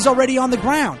he's already on the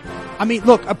ground. I mean,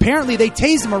 look, apparently they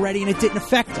tased him already and it didn't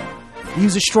affect him. He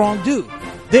was a strong dude.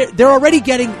 They're already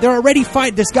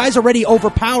fighting. This guy's already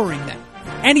overpowering them.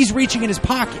 And he's reaching in his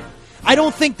pocket. I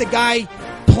don't think the guy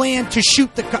planned to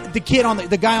shoot the kid on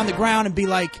the guy on the ground and be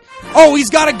like, oh, he's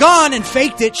got a gun, and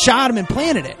faked it, shot him, and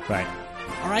planted it. Right.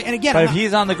 All right. And again, but if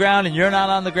he's on the ground and you're not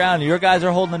on the ground and your guys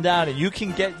are holding him down and you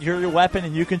can get your weapon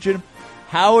and you can shoot him,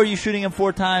 how are you shooting him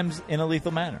 4 times in a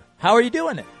lethal manner? How are you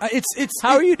doing it? How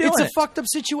are you doing it? It's a fucked up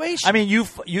situation. I mean,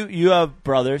 you have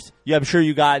brothers. I'm sure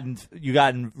you got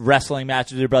in wrestling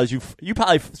matches with your brothers. You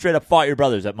probably straight up fought your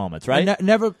brothers at moments, right?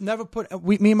 Never put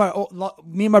me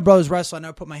and my brothers wrestle. I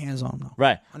never put my hands on them. No.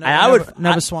 Right. I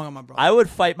never swung on my brother. I would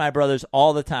fight my brothers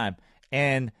all the time,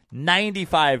 and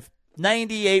 98%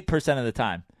 of the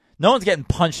time, no one's getting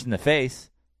punched in the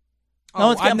face. No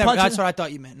one's getting punched. That's what I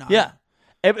thought you meant. No, yeah.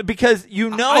 Because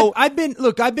I've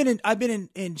been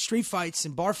in street fights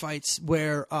and bar fights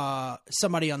where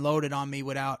somebody unloaded on me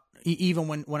without even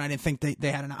when I didn't think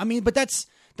they had enough. I mean, but that's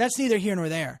neither here nor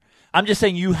there. I'm just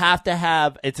saying you have to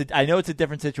have I know it's a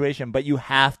different situation, but you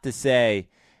have to say,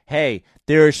 hey,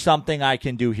 there is something I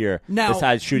can do here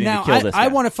besides shooting to kill this guy. I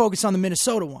want to focus on the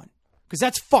Minnesota one because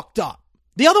that's fucked up.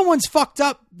 The other one's fucked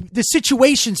up. The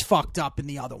situation's fucked up in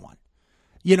the other one.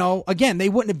 Again, they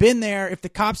wouldn't have been there if the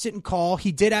cops didn't call.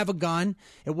 He did have a gun.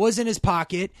 It was in his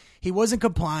pocket. He wasn't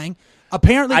complying.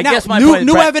 Apparently, I guess my new point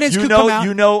is, Brett, evidence could come out.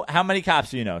 You know how many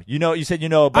cops do you know? You said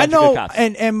a bunch of good cops.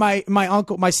 And my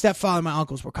uncle, my stepfather, and my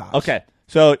uncles were cops. Okay,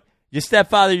 so your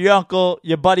stepfather, your uncle,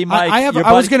 your buddy Mike. I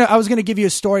was gonna give you a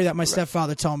story that my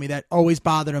stepfather told me that always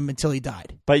bothered him until he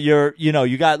died. But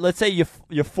you got, let's say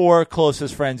your 4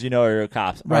 closest friends are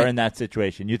cops are in that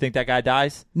situation. You think that guy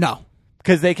dies? No.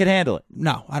 Because they can handle it.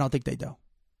 No, I don't think they do.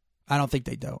 I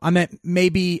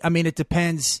mean, it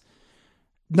depends.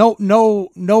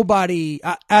 Nobody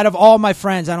out of all my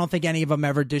friends, I don't think any of them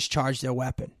ever discharged their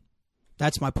weapon.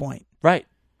 That's my point. Right.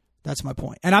 That's my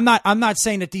point. And I'm not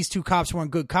saying that these 2 cops weren't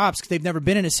good cops because they've never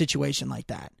been in a situation like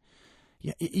that.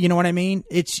 You know what I mean?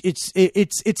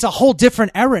 It's a whole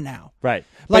different era now. Right.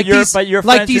 But your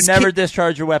friends who never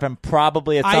discharged your weapon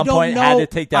probably at some point had to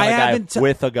take down a guy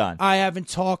with a gun. I haven't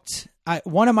talked.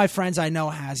 One of my friends I know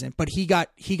hasn't, but he got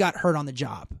hurt on the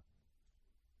job.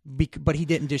 But he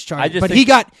didn't discharge. He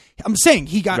got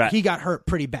hurt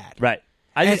pretty bad. Right.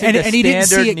 I just think the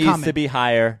standard needs to be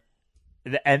higher.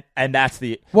 And that's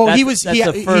the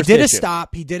he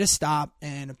did a stop,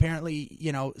 and apparently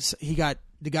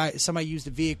somebody used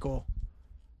the vehicle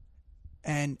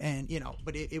and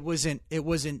but it wasn't.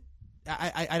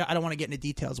 I don't want to get into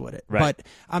details with it. Right. But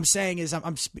I'm saying is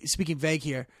I'm speaking vague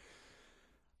here.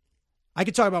 I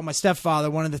could talk about my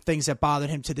stepfather. One of the things that bothered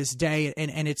him to this day,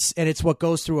 and it's what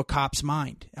goes through a cop's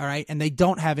mind. All right, and they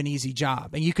don't have an easy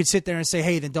job. And you could sit there and say,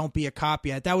 "Hey, then don't be a cop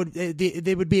yet." That would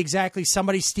they would be exactly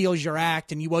somebody steals your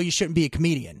act, and you shouldn't be a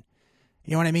comedian.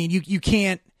 You know what I mean? You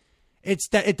can't.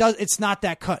 It's not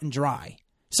that cut and dry.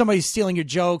 Somebody's stealing your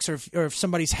jokes, or if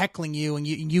somebody's heckling you, and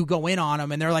you go in on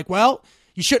them, and they're like, "Well,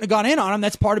 you shouldn't have gone in on them."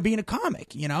 That's part of being a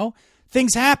comic,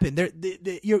 Things happen.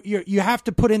 You have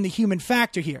to put in the human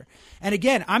factor here. And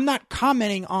again, I'm not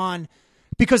commenting on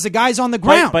because the guy's on the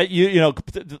ground. But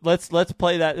let's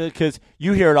play that because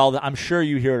you hear it all. I'm sure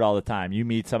you hear it all the time. You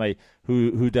meet somebody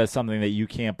who does something that you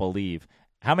can't believe.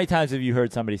 How many times have you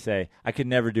heard somebody say, "I could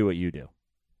never do what you do"?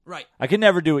 Right. I could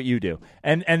never do what you do.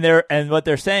 And what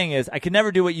they're saying is, I could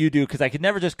never do what you do because I could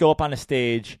never just go up on a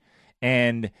stage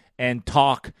and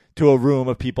talk to a room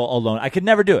of people alone. I could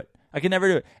never do it.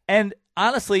 And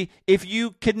honestly, if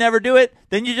you could never do it,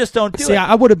 then you just don't do it. See,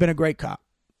 I would have been a great cop.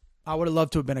 I would have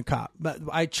loved to have been a cop. But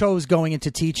I chose going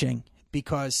into teaching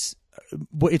because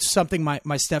it's something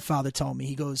my stepfather told me.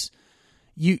 He goes,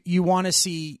 you don't want to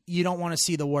see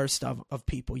the worst of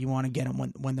people. You want to get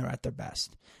them when they're at their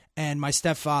best. And my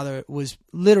stepfather was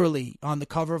literally on the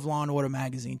cover of Law & Order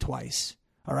magazine twice.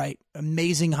 All right.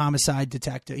 Amazing homicide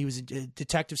detective. He was a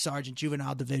detective sergeant,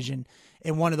 juvenile division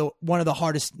in one of the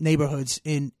hardest neighborhoods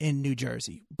in New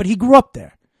Jersey. But he grew up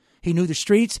there. He knew the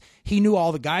streets. He knew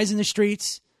all the guys in the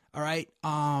streets. All right.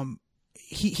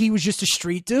 He was just a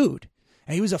street dude.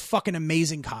 And he was a fucking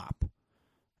amazing cop.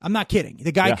 I'm not kidding.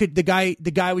 The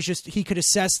guy was just, he could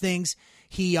assess things.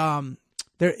 He how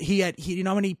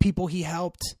many people he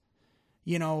helped.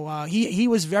 He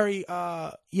was very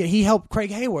he helped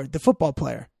Craig Hayward, the football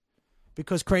player,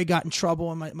 because Craig got in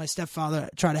trouble and my stepfather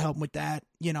tried to help him with that.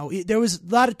 There was a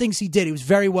lot of things he did. He was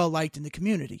very well liked in the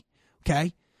community.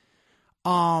 Okay.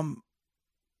 But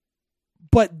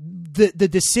the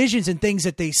decisions and things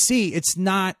that they see, it's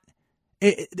not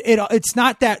that's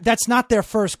not their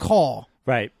first call.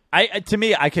 Right. To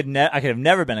me, I could have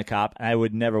never been a cop, and I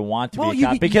would never want to be a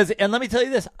cop because. And let me tell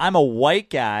you this: I'm a white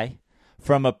guy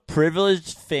from a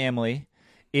privileged family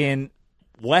in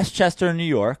Westchester, New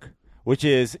York, which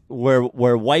is where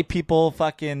white people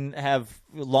fucking have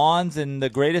lawns and the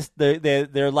greatest.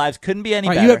 Their lives couldn't be any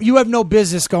better. You have no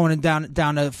business going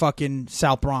down to fucking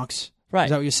South Bronx. Right?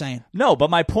 Is that what you're saying? No, but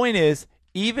my point is,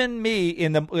 even me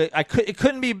it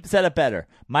couldn't be said it better.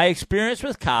 My experience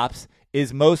with cops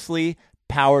is mostly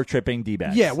power tripping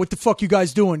D-bags. Yeah, what the fuck you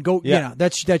guys doing? Go, yeah.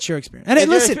 That's your experience. And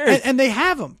listen, and they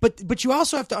have them, but you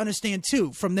also have to understand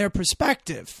too, from their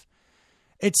perspective,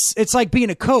 it's like being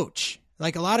a coach.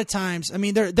 Like a lot of times, I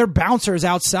mean, they're bouncers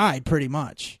outside, pretty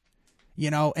much,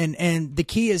 and the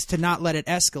key is to not let it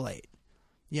escalate.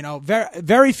 Very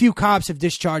very few cops have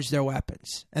discharged their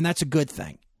weapons, and that's a good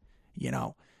thing.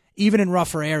 Even in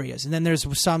rougher areas. And then there's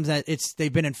some that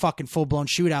they've been in fucking full-blown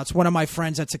shootouts. One of my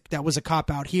friends that was a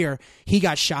cop out here, he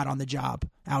got shot on the job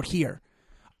out here.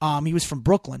 He was from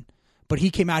Brooklyn, but he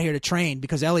came out here to train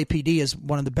because LAPD is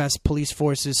one of the best police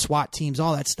forces, SWAT teams,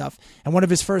 all that stuff. And one of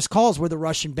his first calls were the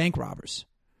Russian bank robbers.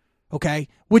 Okay?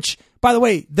 Which, by the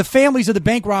way, the families of the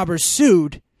bank robbers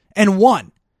sued and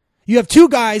won. You have two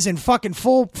guys in fucking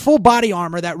full body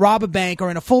armor that rob a bank or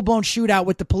in a full-blown shootout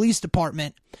with the police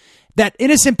department. That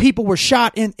innocent people were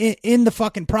shot in the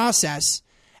fucking process,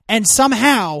 and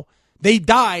somehow they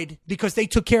died because they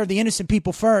took care of the innocent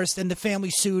people first, and the family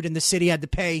sued, and the city had to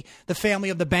pay the family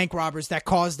of the bank robbers that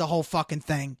caused the whole fucking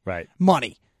thing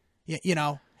money.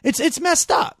 It's messed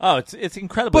up. Oh, it's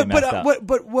incredibly messed up.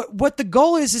 But what the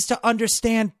goal is to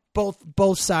understand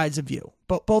both sides of view,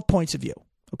 both points of view.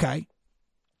 Okay,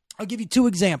 I'll give you two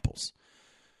examples.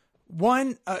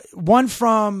 One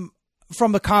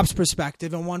from the cop's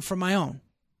perspective and one from my own.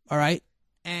 All right.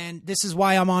 And this is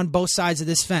why I'm on both sides of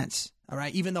this fence. All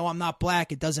right. Even though I'm not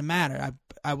black, it doesn't matter.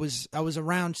 I was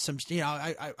around some,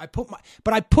 I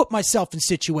put myself in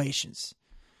situations.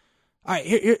 All right.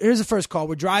 Here's the first call.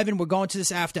 We're driving. We're going to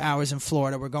this after hours in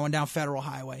Florida. We're going down Federal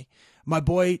Highway. My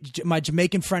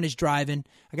Jamaican friend is driving.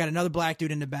 I got another black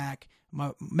dude in the back.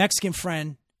 My Mexican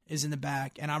friend is in the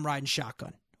back and I'm riding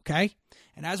shotgun. Okay.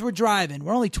 And as we're driving,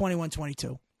 we're only 21,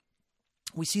 22.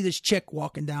 We see this chick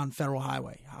walking down Federal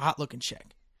Highway, a hot-looking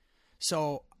chick.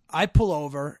 So I pull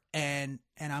over, and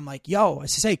I'm like, yo, I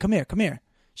says, hey, come here.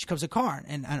 She comes to the car,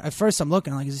 and at first I'm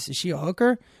looking, I'm like, is she a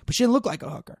hooker? But she didn't look like a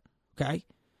hooker, okay?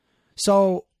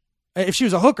 So if she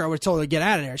was a hooker, I would have told her to get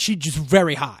out of there. She's just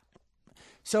very hot.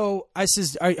 So I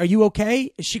says, are you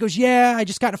okay? And she goes, yeah, I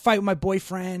just got in a fight with my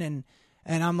boyfriend, and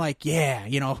And I'm like, yeah,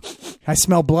 I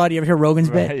smell blood. You ever hear Rogan's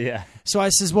bit? Yeah. So I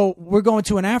says, well, we're going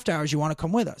to an after hours. You want to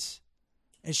come with us?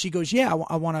 And she goes, yeah,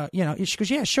 I want to, she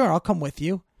goes, yeah, sure, I'll come with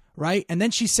you. Right. And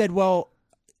then she said, well,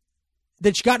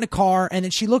 then she got in a car and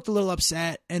then she looked a little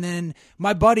upset. And then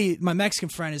my buddy, my Mexican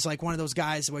friend, is like one of those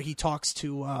guys where he tries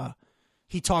to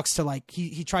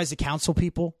counsel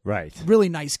people. Right. Really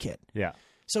nice kid. Yeah.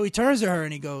 So he turns to her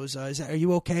and he goes, are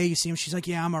you okay? You see him? She's like,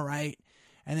 yeah, I'm all right.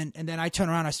 And then I turn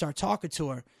around, I start talking to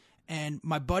her. And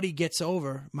my buddy gets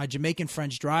over, my Jamaican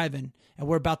friend's driving, and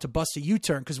we're about to bust a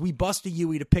U-turn because we bust a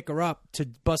U-turn to pick her up, to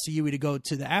bust a U-turn to go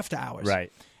to the after hours.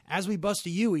 Right. As we bust a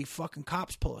U-turn, fucking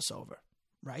cops pull us over,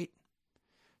 right?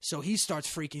 So he starts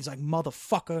freaking. He's like,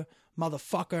 motherfucker.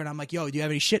 And I'm like, yo, do you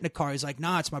have any shit in the car? He's like,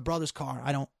 nah, it's my brother's car.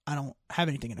 I don't have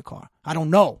anything in the car. I don't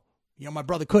know. My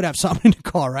brother could have something in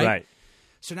the car, right? Right.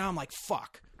 So now I'm like,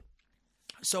 fuck.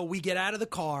 So we get out of the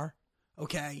car,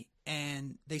 okay,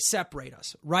 and they separate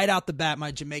us. Right out the bat, my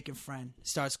Jamaican friend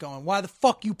starts going, why the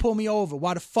fuck you pull me over?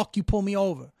 Why the fuck you pull me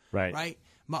over? Right. Right?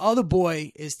 My other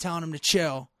boy is telling him to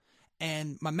chill,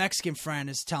 and my Mexican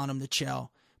friend is telling him to chill,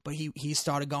 but he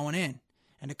started going in.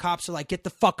 And the cops are like, get the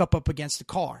fuck up against the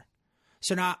car.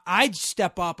 So now I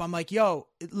step up. I'm like, yo,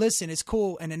 listen, it's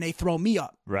cool. And then they throw me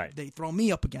up. Right. They throw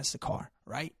me up against the car,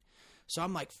 right? So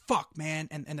I'm like, fuck, man.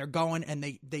 And they're going, and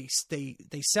they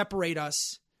separate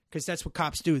us. Because that's what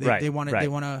cops do. They want to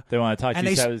talk to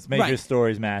you. So make your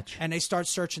stories match. And they start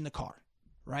searching the car,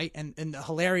 right? And the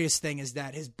hilarious thing is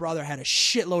that his brother had a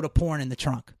shitload of porn in the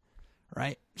trunk,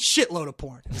 right? Shitload of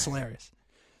porn. It's hilarious.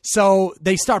 So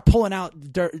they start pulling out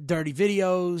dirty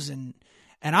videos, and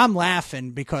I'm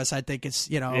laughing because I think it's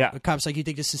the cops like, you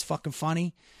think this is fucking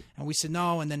funny? And we said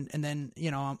no, and then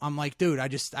I'm like, dude,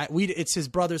 it's his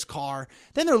brother's car.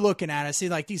 Then they're looking at us, they're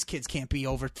like, these kids can't be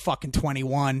over fucking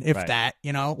 21, if that,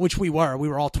 which we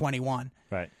were all 21.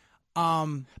 Right.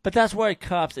 But that's where it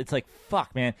cops. It's like,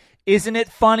 fuck, man, isn't it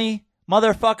funny,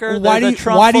 motherfucker?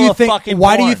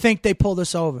 Why do you think they pulled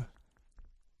us over?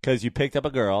 Because you picked up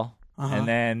a girl. Uh-huh.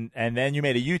 And then you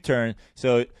made a U-turn.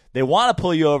 So they want to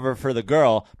pull you over for the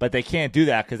girl, but they can't do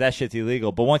that because that shit's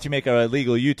illegal. But once you make an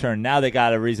illegal U-turn, now they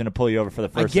got a reason to pull you over for the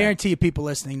first time. I guarantee you people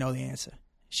listening know the answer.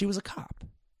 She was a cop.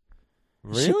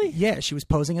 Really? She was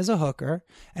posing as a hooker.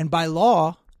 And by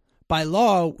law,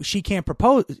 she can't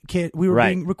propose. We were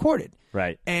being recorded.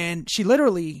 Right. And she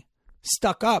literally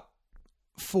stuck up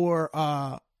for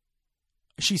us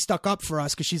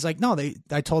because she's like, no,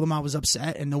 I told them I was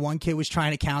upset, and the one kid was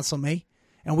trying to counsel me,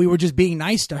 and we were just being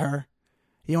nice to her.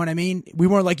 You know what I mean? We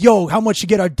weren't like, yo, how much you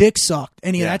get our dick sucked?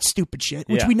 Any of that stupid shit,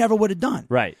 which we never would have done.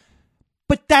 Right.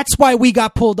 But that's why we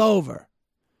got pulled over.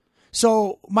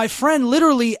 So my friend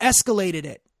literally escalated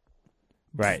it.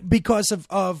 Right. Because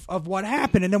of what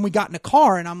happened. And then we got in the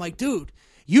car, and I'm like, dude,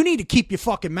 you need to keep your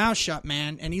fucking mouth shut,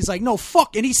 man. And he's like, no,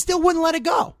 fuck. And he still wouldn't let it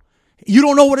go. You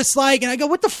don't know what it's like. And I go,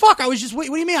 what the fuck? I was just, what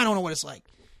do you mean I don't know what it's like?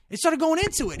 It started going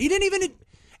into it. He didn't even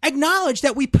acknowledge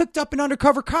that we picked up an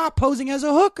undercover cop posing as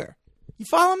a hooker. You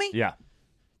follow me? Yeah.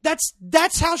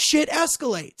 That's how shit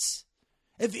escalates.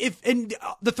 If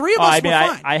the three of us were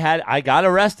fine. I got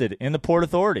arrested in the Port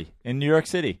Authority in New York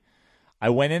City. I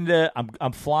went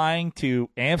I'm flying to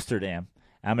Amsterdam.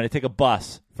 I'm going to take a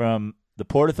bus from the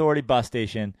Port Authority bus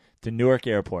station to Newark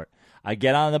Airport. I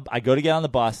go to get on the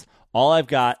bus. I'm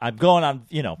going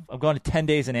to 10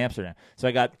 days in Amsterdam. So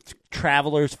I got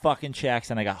traveler's fucking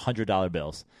checks, and I got $100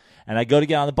 bills. And I go to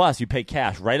get on the bus. You pay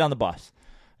cash right on the bus.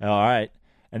 All right.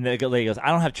 And the lady goes, I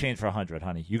don't have change for 100,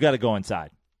 honey. You got to go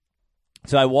inside.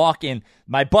 So I walk in.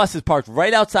 My bus is parked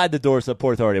right outside the doors of the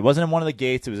Port Authority. It wasn't in one of the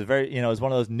gates. It was it was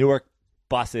one of those Newark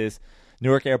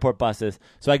Airport buses.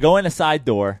 So I go in a side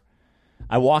door.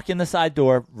 I walk in the side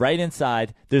door. Right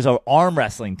inside, there's an arm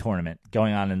wrestling tournament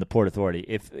going on in the Port Authority.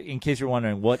 In case you're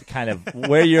wondering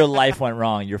where your life went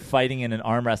wrong, you're fighting in an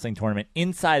arm wrestling tournament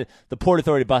inside the Port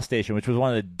Authority bus station, which was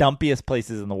one of the dumpiest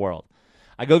places in the world.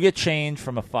 I go get change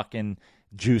from a fucking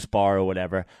juice bar or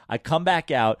whatever. I come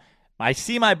back out. I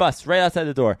see my bus right outside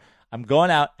the door. I'm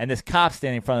going out, and this cop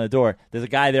standing in front of the door. There's a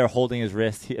guy there holding his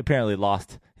wrist. He apparently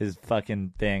lost his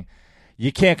fucking thing.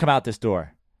 You can't come out this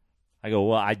door. I go,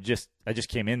 well, I just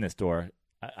came in this door.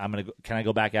 Can I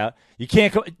go back out? You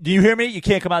can't come. Do you hear me? You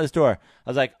can't come out this door. I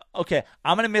was like, okay,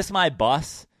 I'm going to miss my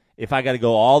bus if I got to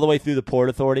go all the way through the Port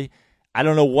Authority. I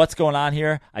don't know what's going on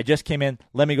here. I just came in.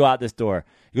 Let me go out this door.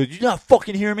 He goes, you not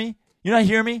fucking hear me? You not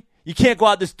hear me? You can't go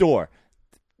out this door.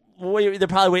 They're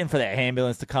probably waiting for the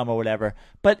ambulance to come or whatever.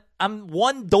 But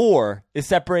one door is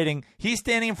separating. He's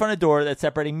standing in front of a door that's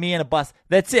separating me and a bus.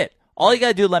 That's it. All you got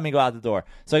to do is let me go out the door.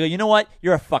 So I go, you know what?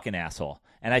 You're a fucking asshole.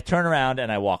 And I turn around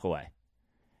and I walk away.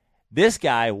 This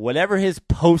guy, whatever his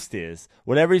post is,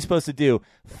 whatever he's supposed to do,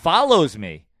 follows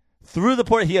me through the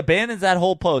port. He abandons that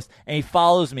whole post, and he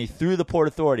follows me through the Port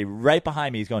Authority right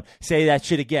behind me. He's going, say that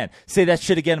shit again. Say that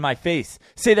shit again to my face.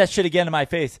 Say that shit again to my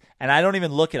face. And I don't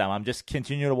even look at him. I'm just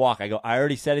continuing to walk. I go, I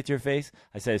already said it to your face.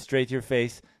 I said it straight to your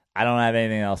face. I don't have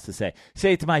anything else to say.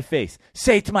 Say it to my face.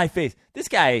 Say it to my face. This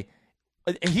guy,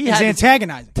 he's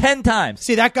antagonizing 10 times.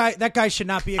 See, that guy should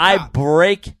not be a I cop.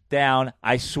 break down,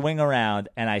 I swing around,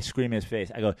 and I scream in his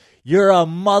face. I go, you're a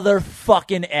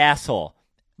motherfucking asshole.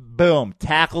 Boom.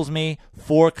 Tackles me.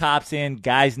 4 cops in.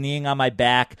 Guys kneeing on my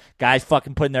back. Guys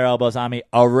fucking putting their elbows on me.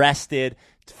 Arrested.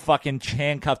 Fucking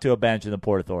handcuffed to a bench in the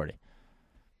Port Authority.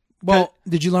 Well,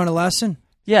 did you learn a lesson?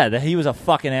 Yeah, that he was a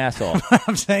fucking asshole. What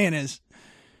I'm saying is...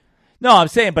 No, I'm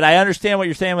saying, but I understand what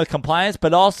you're saying with compliance,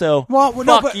 but also,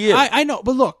 fuck you. I know,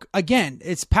 but look, again,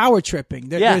 it's power tripping.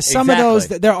 There's some exactly. of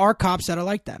those, there are cops that are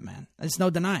like that, man. There's no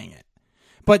denying it.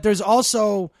 But there's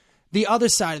also the other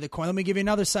side of the coin. Let me give you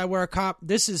another side where a cop,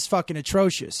 this is fucking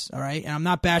atrocious, all right? And I'm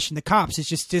not bashing the cops. It's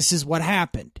just this is what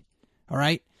happened, all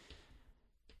right?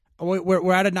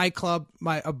 We're at a nightclub.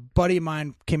 A buddy of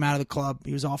mine came out of the club.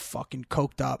 He was all fucking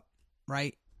coked up,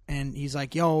 right? And he's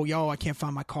like, yo, I can't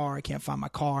find my car. I can't find my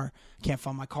car. I can't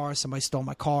find my car. Somebody stole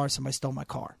my car. Somebody stole my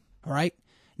car. All right?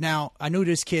 Now, I knew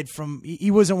this kid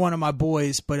he wasn't one of my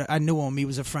boys, but I knew him. He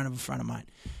was a friend of mine.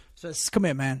 So I said, come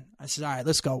here, man. I said, all right,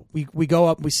 let's go. We go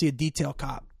up. We see a detail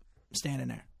cop standing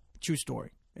there. True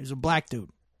story. There's a black dude.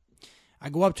 I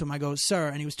go up to him. I go, sir.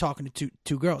 And he was talking to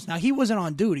two girls. Now, he wasn't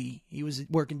on duty. He was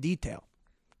working detail.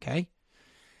 Okay?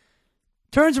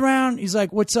 Turns around. He's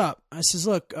like, what's up? I says,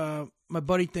 look, my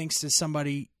buddy thinks that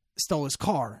somebody stole his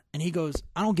car. And he goes,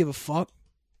 I don't give a fuck.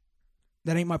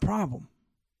 That ain't my problem.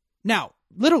 Now,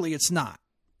 literally, it's not.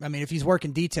 I mean, if he's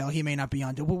working detail, he may not be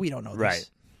on duty. Well, we don't know this. Right.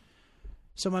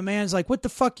 So my man's like, what the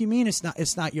fuck you mean it's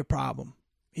not your problem?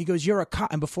 He goes, you're a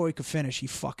cop. And before he could finish, he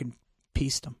fucking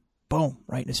pieced him. Boom,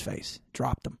 right in his face.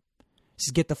 Dropped him. He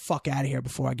says, get the fuck out of here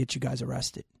before I get you guys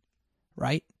arrested.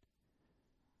 Right?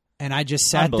 And I just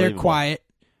sat there quiet.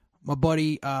 My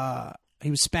buddy, he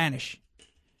was Spanish.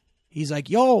 He's like,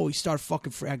 yo, he started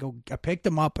fucking free. I picked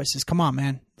him up. I says, come on,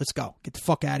 man. Let's go. Get the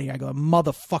fuck out of here. I go,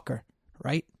 motherfucker.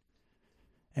 Right?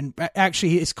 And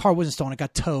actually, his car wasn't stolen. It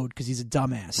got towed because he's a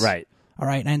dumbass. Right. All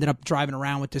right. And I ended up driving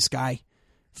around with this guy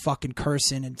fucking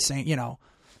cursing and saying, you know,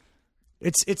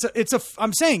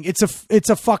 I'm saying it's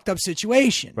a fucked up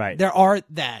situation. Right. There are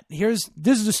that. This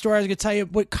is the story I was going to tell you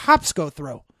what cops go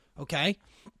through. Okay.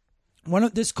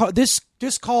 This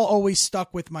call always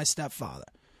stuck with my stepfather.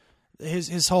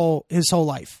 His whole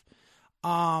life.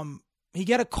 He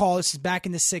get a call. This is back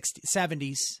in the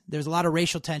 70s. There's a lot of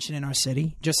racial tension in our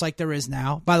city, just like there is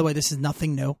now. By the way, this is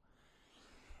nothing new.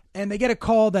 And they get a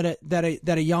call that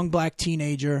a young black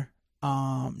teenager,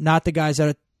 not the guys that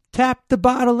are tap the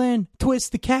bottle in,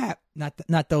 twist the cap,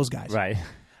 not those guys, right?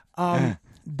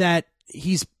 That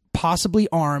he's possibly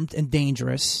armed and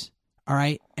dangerous. All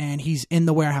right, and he's in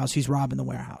the warehouse. He's robbing the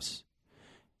warehouse.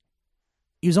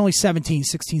 He was only 16,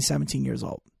 17 years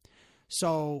old.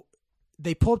 So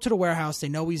they pull up to the warehouse. They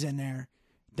know he's in there.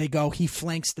 They go, he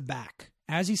flanks the back.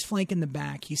 As he's flanking the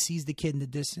back, he sees the kid in the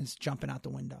distance jumping out the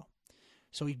window.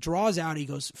 So he draws out. He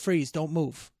goes, freeze, don't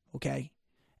move, okay?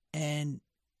 And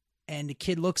the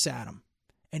kid looks at him.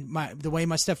 And the way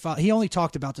my stepfather, he only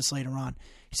talked about this later on.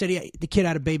 He said the kid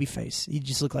had a baby face. He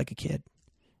just looked like a kid,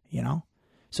 you know?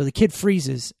 So the kid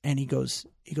freezes, and he goes,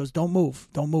 don't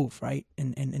move, right?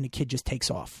 And the kid just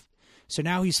takes off. So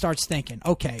now he starts thinking,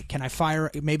 okay, can I fire?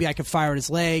 Maybe I could fire at his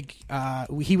leg.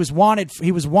 He was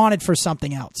wanted for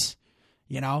something else,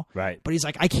 you know? Right. But he's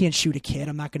like, I can't shoot a kid.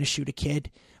 I'm not going to shoot a kid.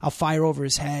 I'll fire over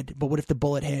his head. But what if the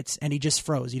bullet hits? And he just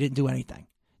froze. He didn't do anything.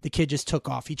 The kid just took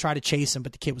off. He tried to chase him,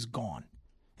 but the kid was gone.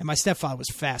 And my stepfather was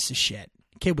fast as shit.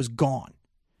 The kid was gone.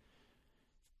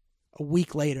 A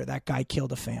week later, that guy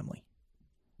killed a family.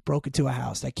 Broke into a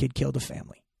house. That kid killed a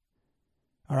family.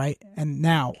 All right? And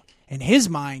now, in his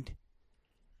mind,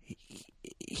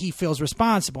 he feels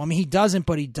responsible. I mean, he doesn't,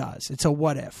 but he does. It's a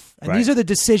what if. And these are the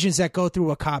decisions that go through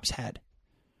a cop's head.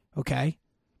 Okay?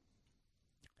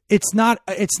 It's not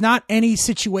any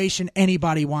situation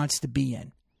anybody wants to be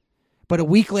in. But a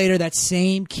week later, that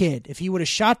same kid, if he would have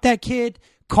shot that kid,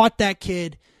 caught that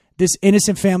kid, this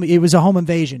innocent family, it was a home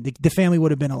invasion. The family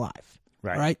would have been alive.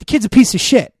 Right. All right? The kid's a piece of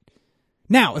shit.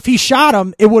 Now, if he shot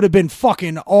him, it would have been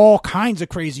fucking all kinds of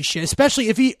crazy shit, especially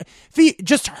if he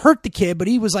just hurt the kid, but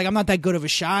he was like, I'm not that good of a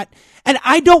shot. And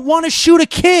I don't want to shoot a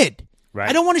kid. Right.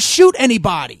 I don't want to shoot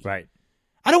anybody. Right.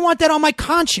 I don't want that on my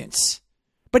conscience.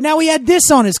 But now he had this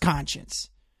on his conscience.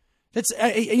 That's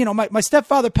my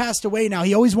stepfather passed away now.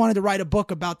 He always wanted to write a book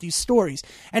about these stories.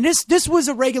 And this was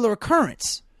a regular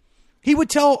occurrence. He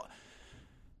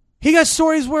got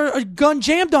stories where a gun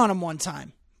jammed on him one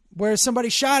time, where somebody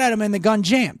shot at him and the gun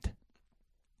jammed,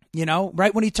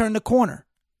 right when he turned the corner.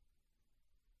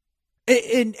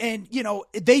 And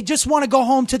they just want to go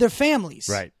home to their families.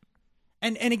 Right.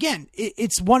 And again,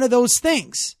 it's one of those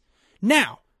things.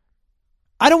 Now,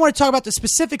 I don't want to talk about the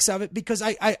specifics of it because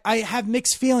I have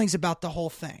mixed feelings about the whole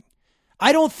thing.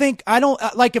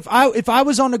 If I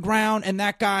was on the ground and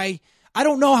that guy, I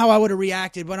don't know how I would have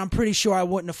reacted, but I'm pretty sure I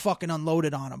wouldn't have fucking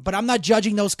unloaded on him. But I'm not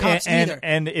judging those cops either.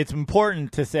 And it's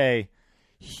important to say,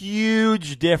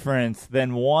 huge difference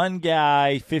than one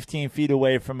guy 15 feet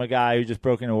away from a guy who just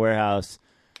broke into a warehouse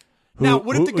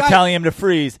who's telling him to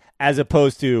freeze, as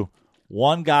opposed to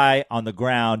one guy on the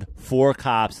ground, 4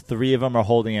 cops, 3 of them are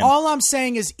holding him. All I'm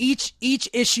saying is each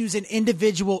issue is an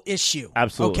individual issue.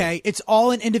 Absolutely. Okay? It's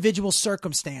all an individual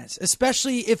circumstance,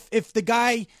 especially if the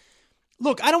guy...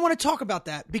 Look, I don't want to talk about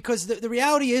that because the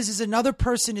reality is another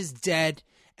person is dead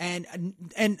and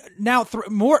now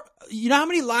more... You know how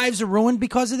many lives are ruined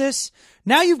because of this?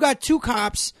 Now you've got 2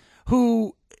 cops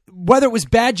who... Whether it was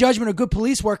bad judgment or good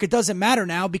police work, it doesn't matter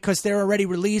now because they're already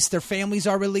released. Their families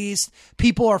are released.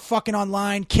 People are fucking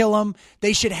online. Kill them.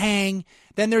 They should hang.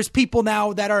 Then there's people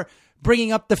now that are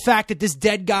bringing up the fact that this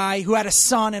dead guy who had a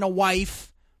son and a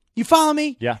wife. You follow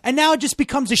me? Yeah. And now it just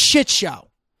becomes a shit show.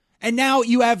 And now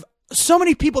you have so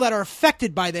many people that are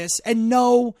affected by this and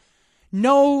no,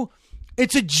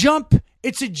 it's a jump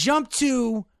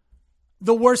to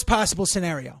the worst possible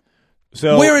scenario.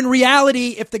 So, where in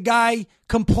reality, if the guy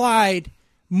complied,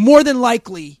 more than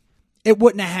likely, it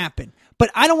wouldn't have happened.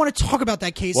 But I don't want to talk about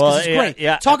that case because it's great.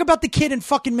 Yeah. Talk about the kid in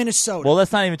fucking Minnesota. Well,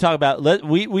 let's not even talk about...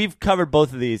 We've covered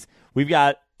both of these. We've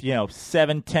got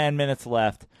 7-10 minutes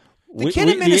left. The kid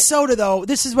in Minnesota, though,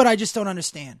 this is what I just don't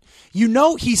understand.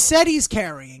 He said he's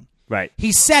carrying. Right.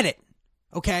 He said it.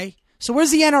 Okay? So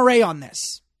where's the NRA on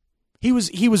this? He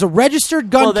was a registered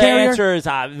gun carrier. Well, the answer is,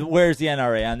 where's the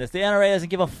NRA on this? The NRA doesn't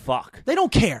give a fuck. They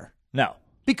don't care. No.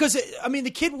 Because,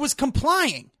 the kid was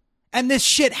complying, and this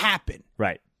shit happened.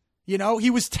 Right. He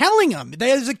was telling them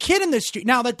there's a kid in the street.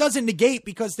 Now, that doesn't negate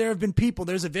because there have been people.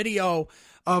 There's a video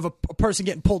of a person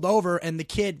getting pulled over, and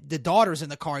the daughter's in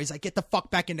the car. He's like, get the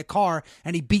fuck back in the car,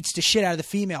 and he beats the shit out of the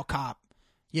female cop,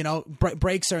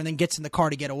 breaks her, and then gets in the car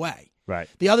to get away. Right.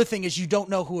 The other thing is you don't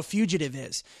know who a fugitive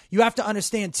is. You have to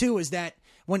understand, too, is that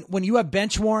when you have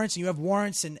bench warrants and you have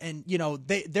warrants and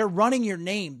they're running your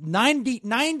name,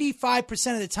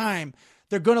 95% of the time,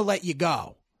 they're going to let you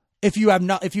go if you have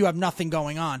nothing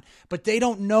going on. But they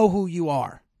don't know who you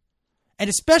are. And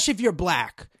especially if you're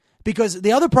black. Because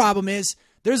the other problem is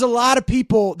there's a lot of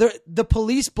people, the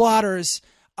police blotters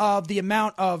of the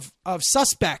amount of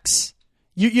suspects,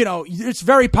 it's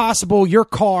very possible your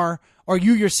car or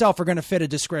you yourself are going to fit a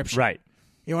description. Right.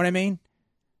 You know what I mean?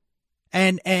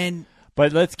 And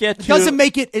but let's get to... It doesn't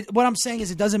make it... What I'm saying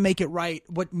is it doesn't make it right.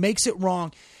 What makes it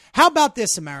wrong... How about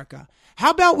this, America?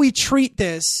 How about we treat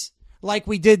this like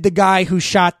we did the guy who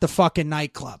shot the fucking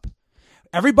nightclub?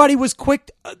 Everybody was quick...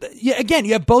 Again,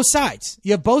 you have both sides.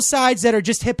 You have both sides that are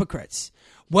just hypocrites.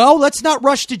 Well, let's not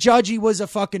rush to judge he was a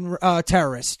fucking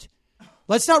terrorist.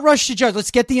 Let's not rush to judge.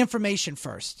 Let's get the information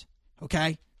first.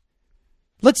 Okay?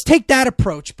 Let's take that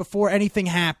approach before anything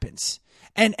happens.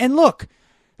 And look...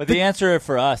 But the answer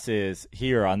for us is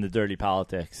here on the Dirty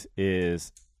Politics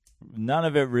is none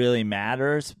of it really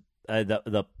matters.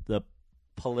 The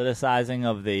politicizing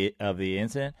of the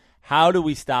incident. How do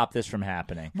we stop this from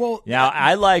happening? Well, now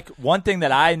I like one thing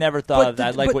that I never thought of.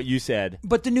 I like what you said.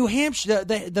 But the New Hampshire,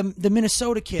 the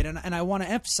Minnesota kid, and I want to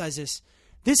emphasize this.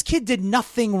 This kid did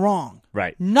nothing wrong.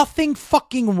 Right. Nothing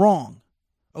fucking wrong.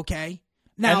 Okay.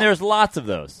 Now, and there's lots of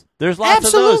those. There's lots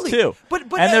absolutely. of those, too. But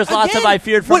and there's lots of I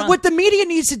feared from... What the media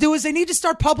needs to do is they need to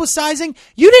start publicizing.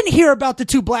 You didn't hear about the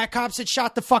 2 black cops that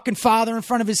shot the fucking father in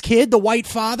front of his kid, the white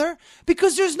father,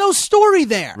 because there's no story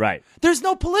there. Right. There's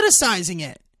no politicizing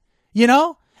it, And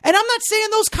I'm not saying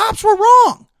those cops were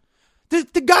wrong.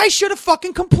 The guy should have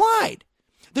fucking complied.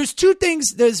 There's 2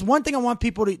 things. There's one thing I want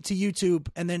people to YouTube,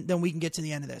 and then we can get to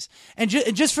the end of this. And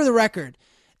just for the record...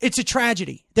 It's a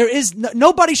tragedy. There is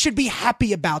nobody should be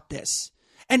happy about this.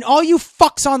 And all you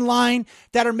fucks online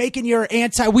that are making your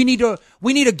we need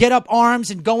to get up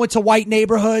arms and go into white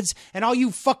neighborhoods, and all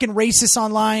you fucking racists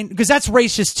online, because that's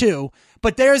racist too,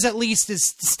 but theirs at least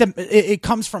it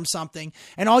comes from something.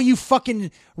 And all you fucking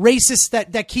racists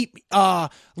that keep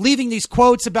leaving these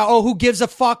quotes about, who gives a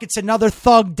fuck? It's another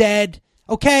thug dead.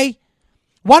 Okay?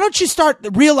 Why don't you start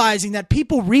realizing that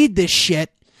people read this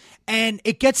shit and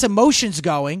it gets emotions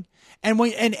going, And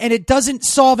it doesn't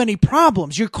solve any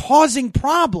problems. You're causing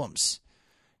problems.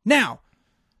 Now,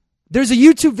 there's a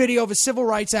YouTube video of a civil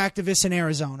rights activist in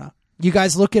Arizona. You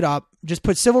guys look it up. Just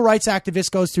put civil rights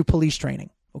activist goes through police training,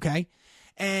 okay?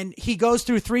 And he goes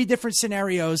through 3 different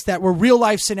scenarios that were real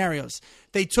life scenarios.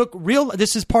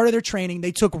 This is part of their training.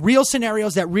 They took real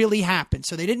scenarios that really happened.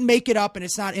 So they didn't make it up and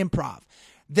it's not improv.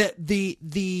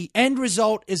 The end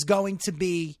result is going to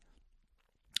be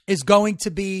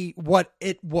what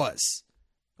it was.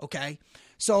 Okay?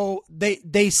 So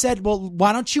they said, well,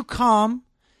 why don't you come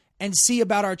and see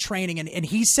about our training? And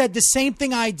he said the same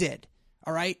thing I did.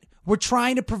 All right? We're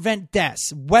trying to prevent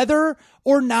deaths. Whether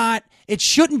or not it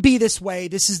shouldn't be this way,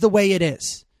 this is the way it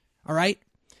is. All right?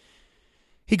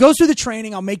 He goes through the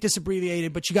training. I'll make this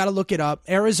abbreviated, but you got to look it up.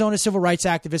 Arizona Civil Rights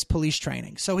Activist Police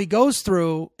Training. So he goes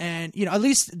through, and at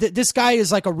least this guy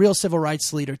is like a real civil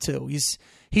rights leader too. He's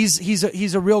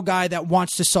a real guy that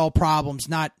wants to solve problems,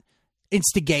 not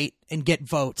instigate and get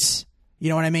votes. You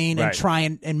know what I mean? Right. And try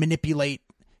and manipulate.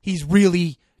 He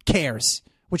really cares,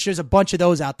 which there's a bunch of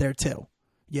those out there too.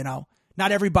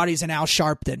 Not everybody's an Al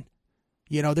Sharpton.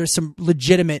 There's some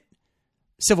legitimate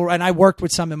and I worked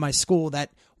with some in my school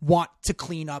that want to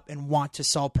clean up and want to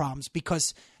solve problems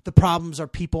because the problems are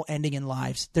people ending in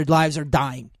lives. Their lives are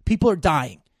dying. People are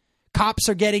dying. Cops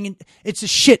are getting it's a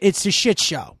shit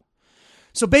show.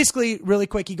 So basically, really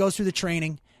quick, he goes through the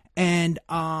training and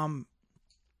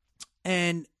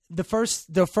the first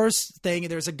thing,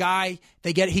 there's a guy,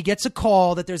 he gets a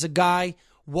call that there's a guy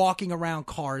walking around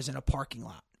cars in a parking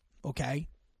lot. Okay?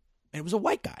 And it was a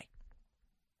white guy.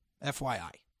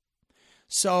 FYI.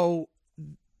 So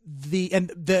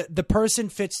the person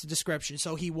fits the description.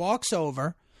 So he walks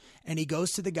over and he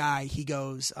goes to the guy. He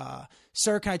goes,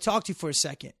 sir, can I talk to you for a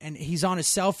second? And he's on his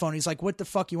cell phone. He's like, what the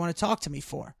fuck you want to talk to me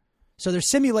for? So they're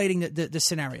simulating the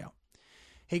scenario.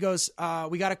 He goes,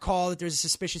 we got a call that there's a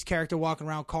suspicious character walking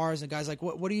around cars. And the guy's like,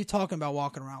 what are you talking about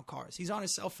walking around cars? He's on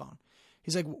his cell phone.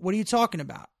 He's like, what are you talking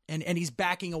about? And he's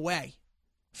backing away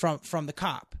from the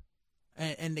cop.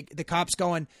 And the cop's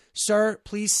going, sir,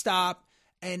 please stop.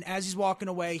 And as he's walking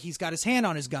away, he's got his hand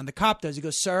on his gun. The cop does. He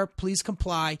goes, sir, please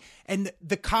comply. And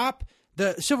the cop,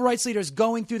 the civil rights leader, is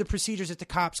going through the procedures that the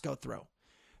cops go through.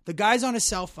 The guy's on his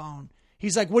cell phone.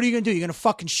 He's like, what are you going to do? You're going to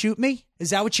fucking shoot me? Is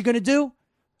that what you're going to do?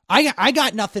 I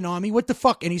got nothing on me. What the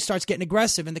fuck? And he starts getting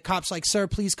aggressive. And the cop's like, sir,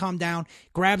 please calm down.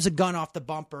 Grabs a gun off the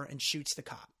bumper and shoots the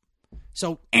cop.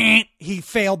 So he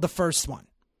failed the first one.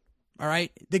 All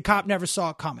right? The cop never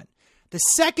saw it coming. The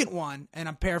second one, and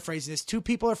I'm paraphrasing this, 2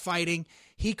 people are fighting.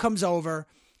 He comes over.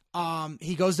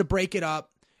 He goes to break it up.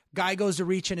 Guy goes to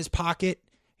reach in his pocket.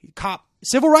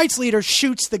 Civil rights leader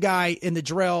shoots the guy in the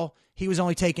drill. He was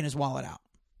only taking his wallet out.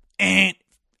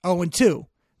 0-2.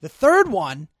 The third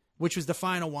one, which was the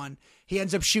final one, he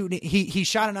ends up shooting. He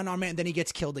shot an unarmed man, and then he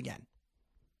gets killed again.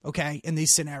 Okay, in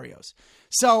these scenarios.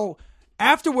 So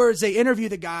afterwards, they interview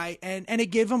the guy, and it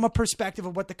gave him a perspective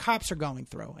of what the cops are going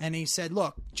through. And he said,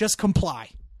 look, just comply.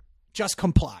 Just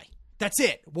comply. That's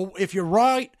it. Well, if you're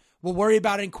right, we'll worry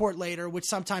about it in court later, which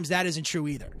sometimes that isn't true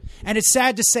either. And it's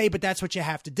sad to say, but that's what you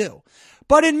have to do.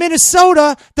 But in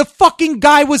Minnesota, the fucking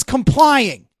guy was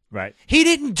complying. Right. He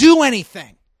didn't do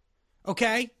anything.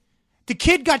 Okay? The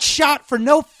kid got shot for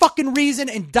no fucking reason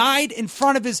and died in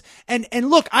front of his... And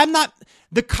look,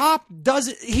 the cop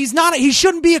doesn't... He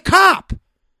shouldn't be a cop.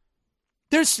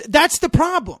 That's the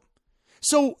problem.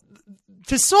 So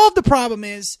to solve the problem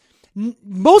is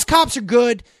most cops are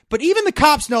good, but even the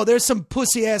cops know there's some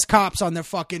pussy ass cops on their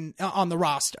fucking on the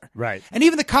roster. Right. And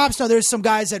even the cops know there's some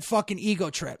guys that fucking ego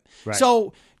trip. Right.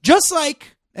 So just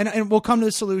like, and we'll come to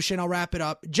the solution, I'll wrap it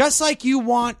up. Just like you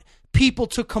want people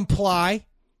to comply,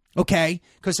 okay,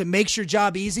 because it makes your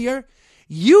job easier,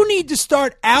 you need to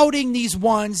start outing these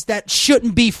ones that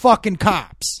shouldn't be fucking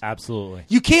cops. Absolutely.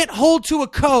 You can't hold to a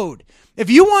code. If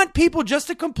you want people just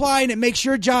to comply and it makes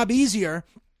your job easier,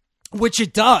 which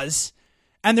it does,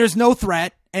 and there's no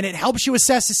threat, and it helps you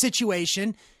assess the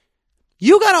situation,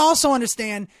 you got to also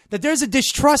understand that there's a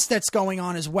distrust that's going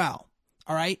on as well.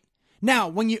 All right? Now,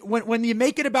 when you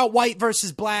make it about white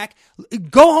versus black,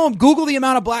 go home, Google the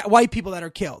amount of white people that are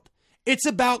killed. It's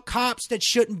about cops that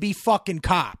shouldn't be fucking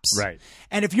cops. Right.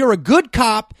 And if you're a good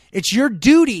cop, it's your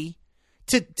duty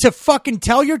to fucking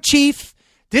tell your chief,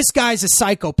 this guy's a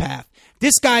psychopath.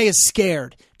 This guy is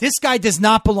scared. This guy does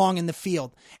not belong in the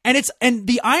field. And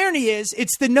the irony is,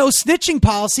 it's the no snitching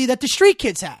policy that the street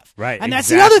kids have. Right. And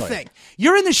that's exactly. the other thing.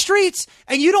 You're in the streets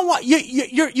and you don't want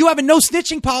you have a no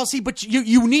snitching policy, but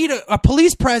you need a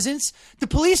police presence. The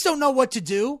police don't know what to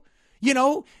do. You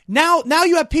know, now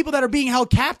you have people that are being held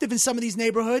captive in some of these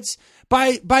neighborhoods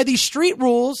by these street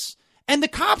rules, and the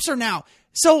cops are now.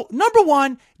 So, number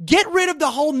one, get rid of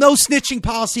the whole no snitching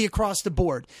policy across the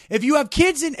board. If you have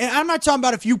kids and I'm not talking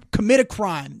about if you commit a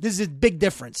crime. This is a big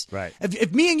difference. Right.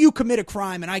 If me and you commit a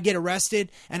crime and I get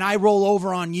arrested and I roll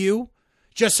over on you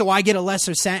just so I get a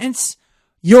lesser sentence,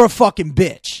 you're a fucking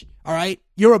bitch. All right?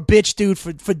 You're a bitch, dude.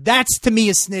 For that's to me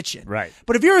is snitching. Right.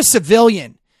 But if you're a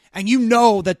civilian and you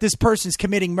know that this person's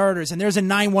committing murders and there's a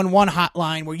 911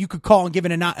 hotline where you could call and give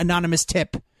an anonymous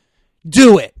tip,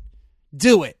 do it.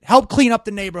 Do it. Help clean up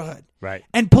the neighborhood. Right.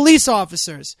 And police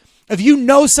officers, if you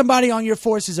know somebody on your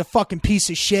force is a fucking piece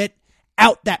of shit,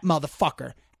 out that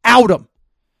motherfucker. Out him.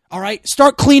 All right?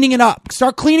 Start cleaning it up.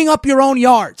 Start cleaning up your own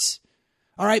yards.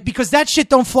 All right? Because that shit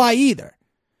don't fly either.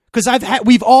 Because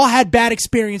we've all had bad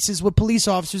experiences with police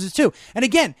officers too. And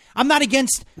again, I'm not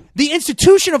against the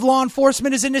institution of law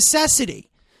enforcement is a necessity.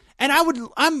 And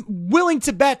I'm willing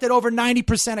to bet that over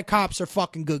 90% of cops are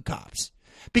fucking good cops.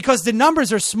 Because the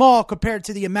numbers are small compared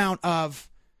to the amount of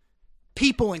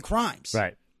people and crimes.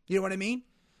 Right. You know what I mean?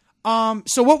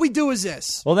 So what we do is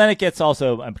this. Well, then it gets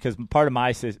also because part of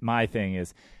my thing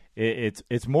is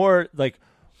it's more like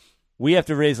we have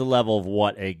to raise the level of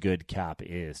what a good cop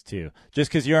is too. Just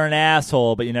because you're an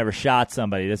asshole but you never shot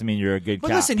somebody doesn't mean you're a good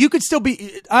cop. But listen, you could still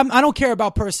be. I don't care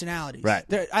about personalities. Right.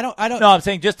 I don't. No, I'm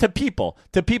saying just to people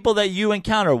that you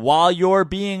encounter while you're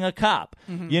being a cop.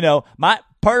 Mm-hmm. You know,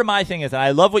 part of my thing is, and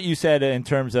I love what you said in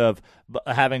terms of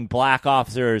having black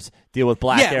officers deal with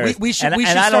black areas. We should. And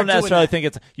I don't necessarily think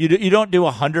it's you don't do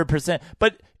 100%,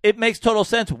 but it makes total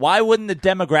sense. Why wouldn't the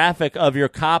demographic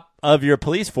of your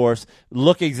police force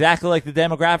look exactly like the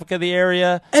demographic of the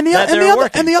area and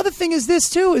the other thing is this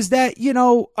too is that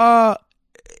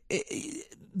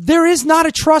there is not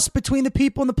a trust between the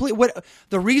people and the police.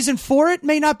 The reason for it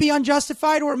may not be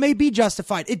unjustified or it may be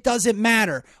justified. It doesn't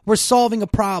matter. We're solving a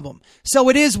problem. So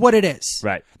it is what it is.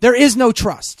 Right. There is no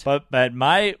trust. But if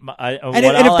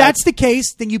that's the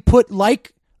case, then you put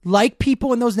like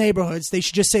people in those neighborhoods, they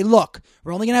should just say, look,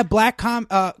 we're only going to have black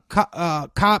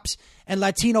cops and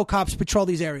Latino cops patrol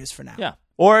these areas for now. Yeah.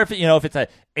 Or if it's a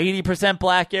 80%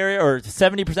 black area or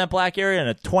 70% black area and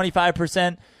a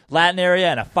 25% Latin area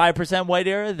and a 5% white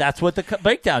area, that's what the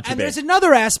breakdown should be. And there's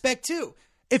another aspect too.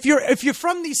 If you're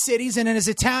from these cities, and as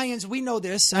Italians, we know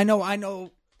this. I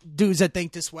know dudes that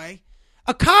think this way.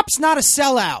 A cop's not a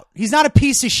sellout. He's not a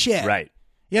piece of shit. Right.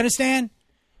 You understand?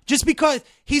 Just because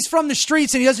he's from the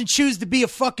streets and he doesn't choose to be a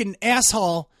fucking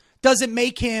asshole doesn't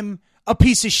make him a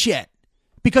piece of shit.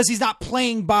 Because he's not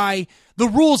playing by the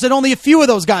rules that only a few of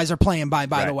those guys are playing by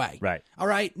the way. Right. All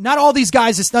right? Not all these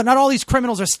guys, not all these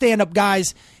criminals are stand-up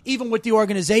guys, even with the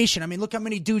organization. I mean, look how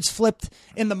many dudes flipped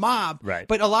in the mob. Right.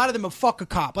 But a lot of them have fuck a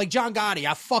cop. Like John Gotti,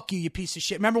 I fuck you, you piece of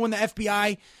shit. Remember when the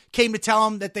FBI came to tell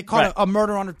him that they caught a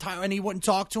murder on a time and he wouldn't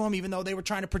talk to him even though they were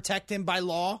trying to protect him by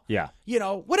law? Yeah.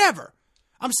 Whatever.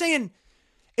 I'm saying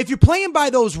if you're playing by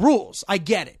those rules, I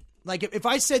get it. Like if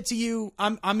I said to you,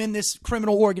 I'm in this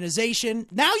criminal organization,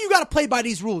 now you got to play by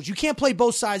these rules. You can't play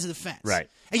both sides of the fence. Right.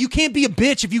 And you can't be a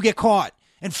bitch if you get caught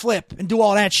and flip and do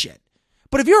all that shit.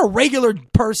 But if you're a regular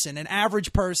person, an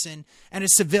average person, and a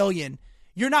civilian,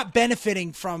 you're not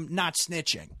benefiting from not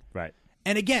snitching. Right.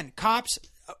 And again, cops,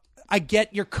 I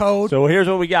get your code. So here's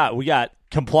what we got. We got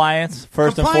compliance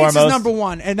first and foremost. Compliance is number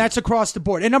one, and that's across the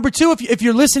board. And number two, if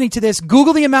you're listening to this,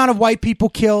 Google the amount of white people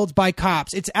killed by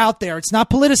cops. It's out there. It's not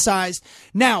politicized.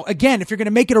 Now, again, if you're going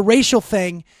to make it a racial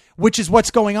thing, which is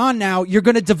what's going on now, you're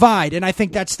going to divide, and I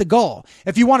think that's the goal.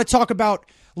 If you want to talk about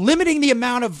limiting the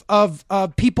amount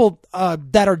of people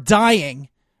that are dying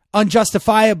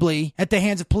unjustifiably at the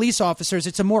hands of police officers,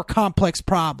 it's a more complex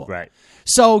problem. Right.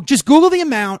 So just Google the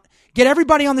amount, get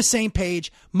everybody on the same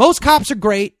page. Most cops are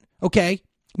great. Okay,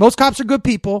 most cops are good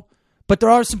people, but there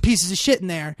are some pieces of shit in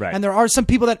there. Right. And there are some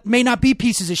people that may not be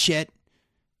pieces of shit.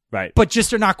 Right. But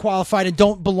just are not qualified and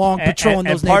don't belong patrolling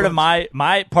those part neighborhoods. of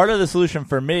my part of the solution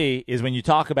for me is when you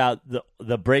talk about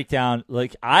the breakdown,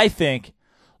 like I think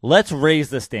let's raise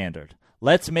the standard.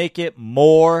 Let's make it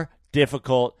more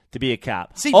difficult to be a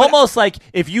cop. See, almost like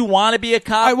if you want to be a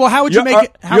cop. All right, well, how would you make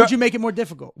it? How would you make it more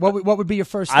difficult? What would be your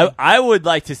first thing? I would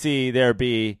like to see there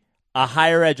be a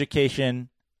higher education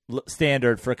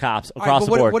standard for cops across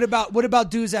the board. What about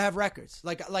dudes that have records?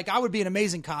 Like I would be an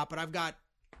amazing cop, but I've got,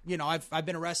 I've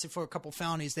been arrested for a couple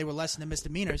felonies. They were less than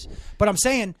misdemeanors. But I'm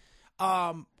saying,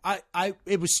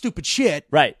 it was stupid shit.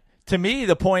 Right. To me,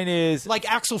 the point is like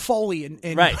Axel Foley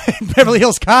in right. Beverly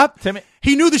Hills Cop. To me,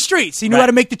 he knew the streets. He knew how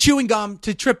to make the chewing gum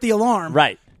to trip the alarm.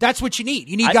 Right. That's what you need.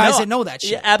 You need guys that know that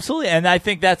shit. Yeah, absolutely. And I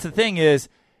think that's the thing is,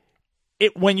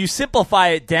 when you simplify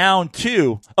it down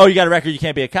to, you got a record, you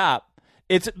can't be a cop.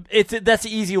 That's the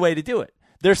easy way to do it.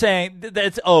 They're saying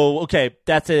that's okay.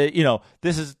 That's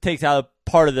this takes out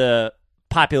part of the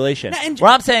population.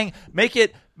 Where I'm saying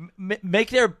make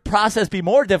their process be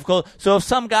more difficult. So if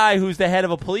some guy who's the head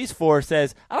of a police force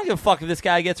says, I don't give a fuck if this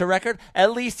guy gets a record,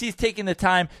 at least he's taking the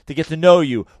time to get to know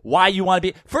you, why you want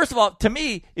to be. First of all, to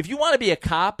me, if you want to be a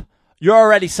cop, you're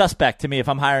already suspect to me if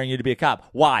I'm hiring you to be a cop.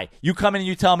 Why? You come in and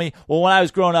you tell me, well, when I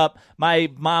was growing up,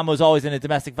 my mom was always in a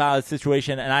domestic violence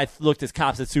situation, and I looked as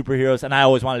cops as superheroes, and I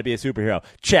always wanted to be a superhero.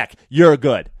 Check. You're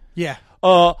good. Yeah.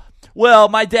 Well,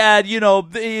 my dad,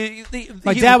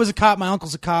 my dad was a cop. My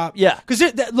uncle's a cop. Yeah. Because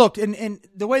look, in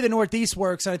the way the Northeast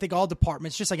works, and I think all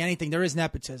departments, just like anything, there is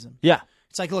nepotism. Yeah.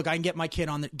 It's like, look, I can get my kid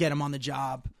get him on the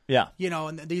job. Yeah.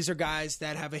 And these are guys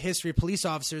that have a history of police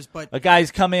officers, but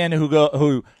guys come in who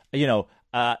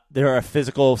they're a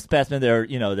physical specimen.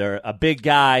 They're a big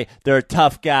guy. They're a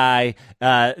tough guy.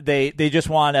 They just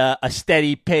want a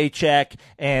steady paycheck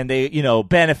and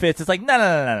benefits. It's like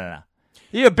no.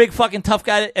 You're a big fucking tough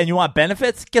guy and you want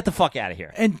benefits? Get the fuck out of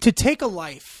here. And to take a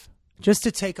life,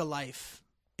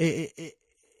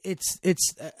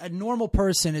 it's a normal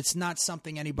person. It's not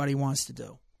something anybody wants to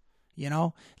do.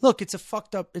 Look, it's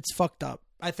fucked up.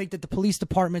 I think that the police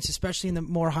departments, especially in the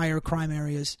more higher crime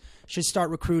areas, should start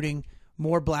recruiting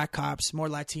more black cops, more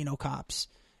Latino cops,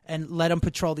 and let them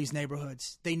patrol these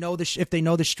neighborhoods. They know if they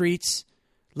know the streets,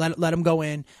 let them go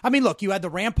in. I mean, look, you had the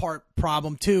Rampart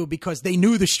problem too because they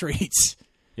knew the streets.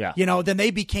 Yeah. Then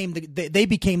they became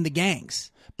the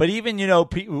gangs. But even,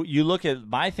 you look at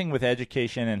my thing with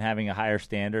education and having a higher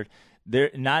standard,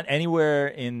 there not anywhere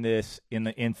in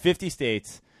 50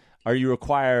 states are you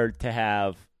required to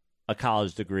have a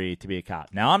college degree to be a cop.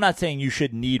 Now, I'm not saying you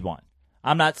should need one.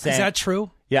 I'm not saying. Is that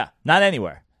true? Yeah, not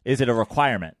anywhere. Is it a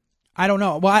requirement? I don't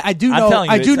know. Well, I do know.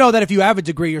 I do know that if you have a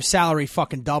degree, your salary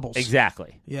fucking doubles.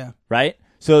 Exactly. Yeah. Right.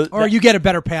 So, or you get a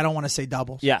better pay. I don't want to say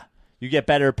doubles. Yeah, you get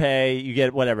better pay. You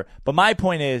get whatever. But my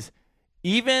point is,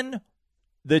 even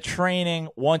the training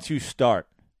once you start,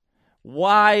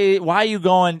 why are you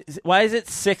going? Why is it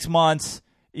 6 months?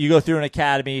 You go through an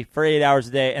academy for 8 hours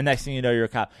a day, and next thing you know, you're a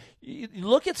cop. You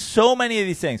look at so many of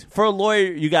these things. For a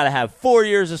lawyer, you got to have 4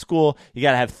 years of school. You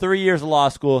got to have 3 years of law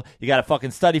school. You got to fucking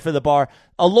study for the bar.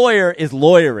 A lawyer is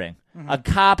lawyering. Mm-hmm. A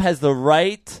cop has the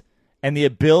right and the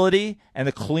ability and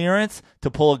the clearance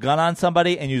to pull a gun on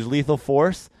somebody and use lethal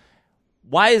force.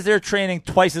 Why is their training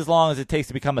twice as long as it takes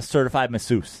to become a certified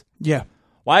masseuse? Yeah.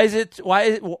 Why does it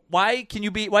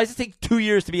take 2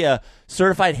 years to be a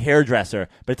certified hairdresser,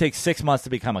 but it takes 6 months to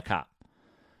become a cop?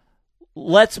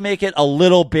 Let's make it a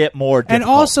little bit more difficult. And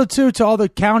also, too, to all the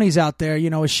counties out there,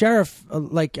 a sheriff,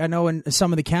 like I know in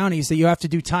some of the counties that you have to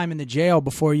do time in the jail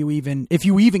before if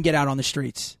you even get out on the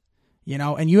streets,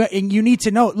 and you need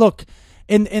to know, look,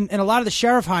 in a lot of the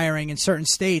sheriff hiring in certain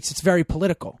states, it's very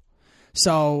political.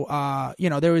 So,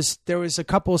 there was a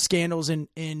couple of scandals in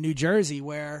New Jersey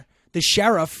where the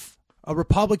sheriff,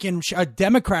 a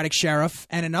Democratic sheriff,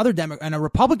 and and a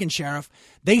Republican sheriff,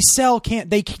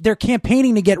 they're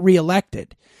campaigning to get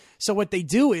reelected. So what they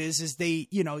do is they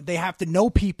have to know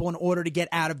people in order to get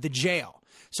out of the jail.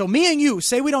 So me and you,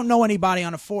 say we don't know anybody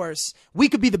on a force, we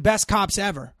could be the best cops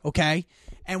ever, okay?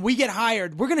 And we get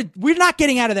hired. We're not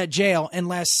getting out of that jail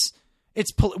unless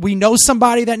we know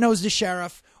somebody that knows the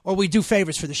sheriff or we do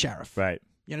favors for the sheriff. Right.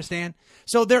 You understand?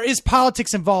 So there is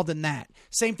politics involved in that.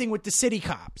 Same thing with the city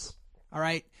cops. All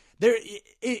right.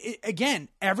 Again,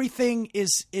 everything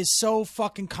is so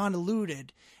fucking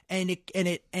convoluted, and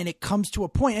it comes to a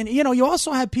point. And you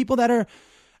also have people that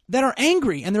are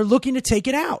angry and they're looking to take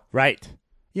it out. Right.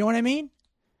 You know what I mean?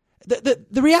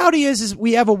 The reality is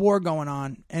we have a war going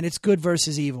on, and it's good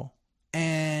versus evil.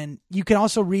 And you can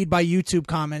also read by YouTube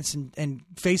comments and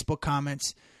Facebook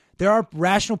comments. There are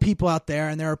rational people out there,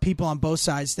 and there are people on both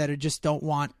sides that just don't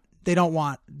want it. They don't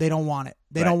want.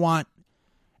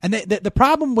 And the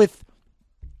problem with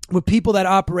people that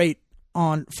operate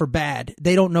for bad,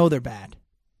 they don't know they're bad.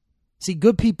 See,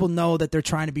 good people know that they're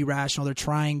trying to be rational. They're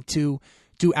trying to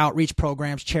do outreach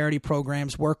programs, charity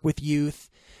programs, work with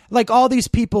youth. Like all these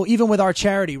people, even with our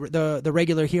charity, the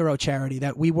Regular Hero charity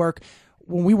that we work,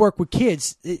 when we work with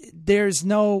kids, there's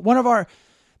no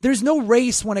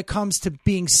race when it comes to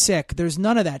being sick. There's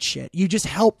none of that shit. You just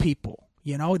help people.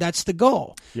 That's the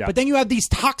goal. Yeah. But then you have these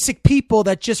toxic people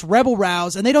that just rebel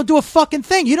rouse and they don't do a fucking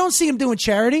thing. You don't see them doing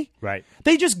charity. Right.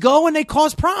 They just go and they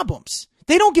cause problems.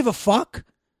 They don't give a fuck.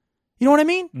 You know what I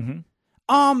mean?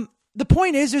 Mm-hmm. The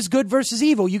point is there's good versus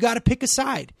evil. You got to pick a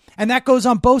side. And that goes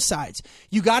on both sides.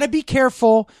 You got to be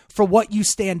careful for what you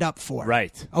stand up for.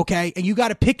 Right. Okay? And you got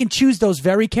to pick and choose those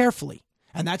very carefully.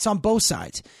 And that's on both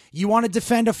sides. You want to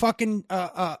defend a fucking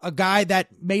a guy that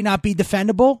may not be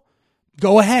defendable?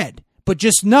 Go ahead. But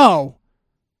just know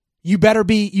You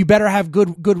better have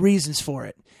good reasons for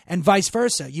it, and vice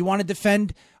versa. You want to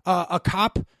defend a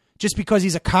cop just because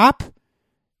he's a cop?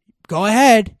 Go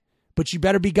ahead, but you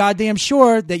better be goddamn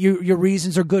sure that your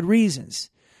reasons are good reasons.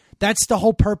 That's the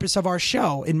whole purpose of our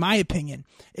show, in my opinion,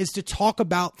 is to talk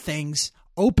about things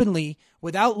openly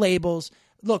without labels.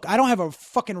 Look, I don't have a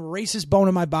fucking racist bone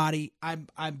in my body.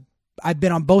 I've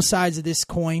been on both sides of this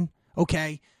coin.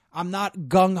 Okay. I'm not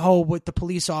gung-ho with the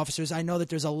police officers. I know that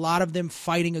there's a lot of them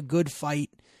fighting a good fight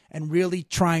and really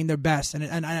trying their best.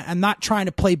 And I'm not trying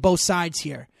to play both sides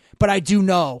here. But I do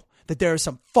know that there are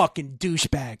some fucking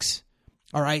douchebags.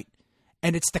 All right?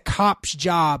 And it's the cop's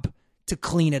job to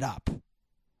clean it up.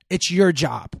 It's your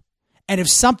job. And if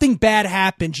something bad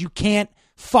happens, you can't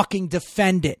fucking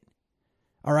defend it.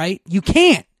 All right? You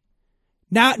can't.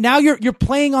 Now you're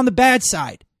playing on the bad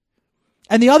side.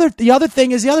 And the other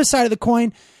thing is the other side of the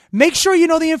coin. Make sure you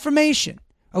know the information,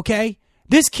 okay?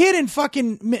 This kid in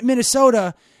fucking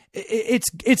Minnesota,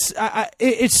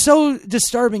 it's so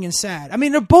disturbing and sad. I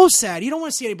mean, they're both sad. You don't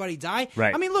want to see anybody die.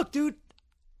 Right. I mean, look, dude,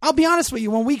 I'll be honest with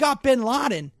you. When we got Bin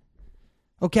Laden,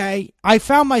 okay, I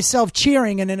found myself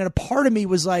cheering, and then a part of me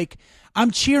was like,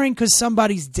 I'm cheering because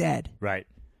somebody's dead. Right.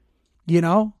 You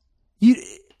know?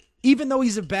 Even though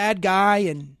he's a bad guy,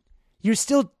 and you're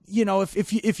still, you know,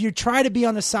 if you try to be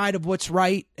on the side of what's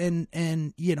right,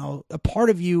 and you know, a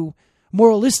part of you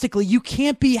moralistically, you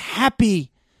can't be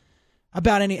happy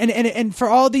about any and for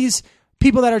all these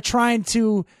people that are trying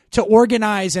to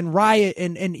organize and riot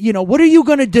and you know, what are you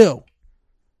going to do?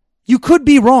 You could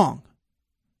be wrong.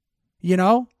 You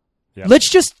know? Yep. Let's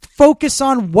just focus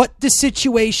on what the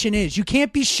situation is. You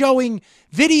can't be showing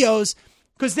videos,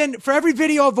 because then for every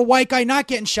video of a white guy not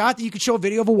getting shot, you could show a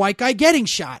video of a white guy getting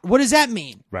shot. What does that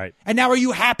mean? Right. And now are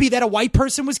you happy that a white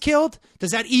person was killed?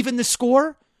 Does that even the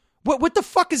score? What the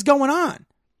fuck is going on?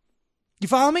 You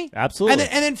follow me? Absolutely.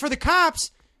 And then for the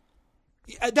cops,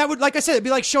 that would, like I said, it'd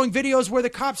be like showing videos where the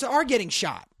cops are getting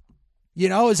shot. You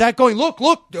know, is that going, look,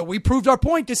 we proved our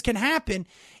point. This can happen.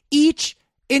 Each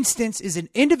instance is an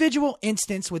individual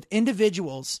instance with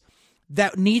individuals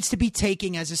that needs to be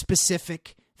taken as a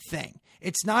specific thing.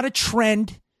 It's not a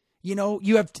trend. You know,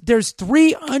 there's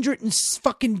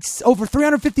over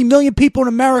 350 million people in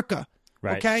America.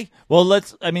 Right. Okay. Well,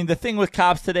 the thing with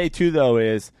cops today too, though,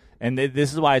 is, and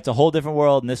this is why it's a whole different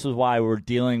world, and this is why we're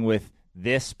dealing with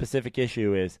this specific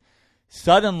issue, is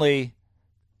suddenly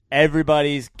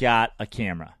everybody's got a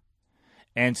camera.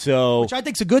 And so, which I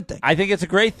think is a good thing. I think it's a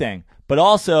great thing. But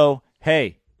also,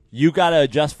 hey, you got to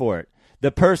adjust for it.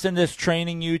 The person that's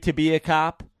training you to be a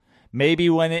cop, maybe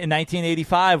in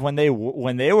 1985, when they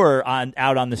were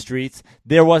out on the streets,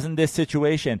 there wasn't this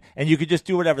situation, and you could just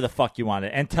do whatever the fuck you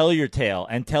wanted and tell your tale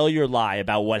and tell your lie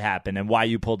about what happened and why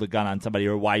you pulled a gun on somebody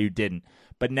or why you didn't.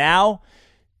 But now,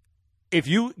 if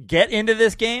you get into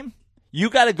this game, you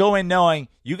got to go in knowing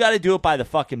you got to do it by the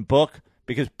fucking book,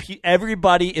 because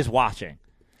everybody is watching.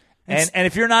 And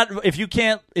if you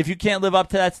can't live up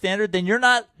to that standard, then you're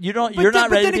not ready to be a cop.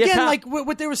 But then again, like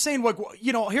what they were saying, like,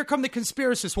 you know, here come the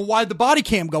conspiracists. Well, why did the body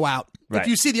cam go out? Right. If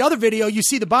you see the other video, you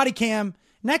see the body cam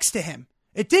next to him.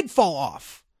 It did fall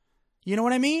off. You know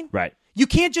what I mean? Right. You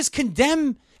can't just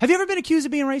condemn. Have you ever been accused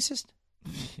of being racist?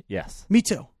 Yes. Me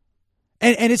too.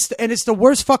 And it's the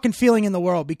worst fucking feeling in the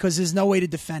world, because there's no way to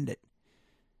defend it.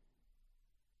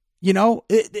 You know,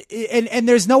 and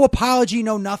there's no apology,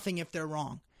 no nothing if they're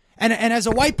wrong. And as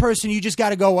a white person, you just got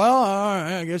to go, well, all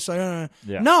right, I guess. Yeah.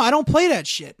 No, I don't play that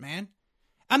shit, man.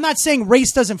 I'm not saying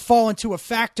race doesn't fall into a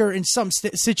factor in some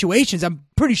situations. I'm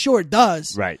pretty sure it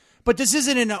does. Right. But this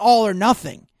isn't an all or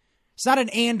nothing. It's not an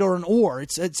and or an or.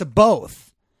 It's a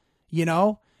both. You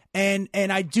know? And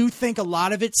I do think a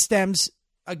lot of it stems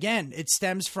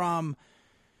from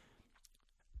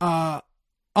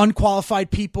unqualified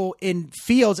people in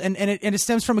fields, and it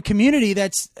stems from a community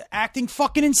that's acting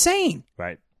fucking insane.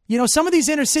 Right. You know, some of these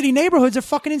inner city neighborhoods are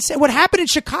fucking insane. What happened in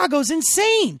Chicago is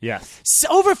insane. Yes.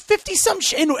 Over 50-some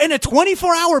in a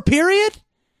 24-hour period?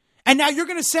 And now you're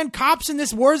going to send cops in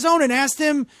this war zone and ask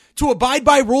them to abide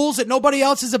by rules that nobody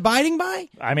else is abiding by?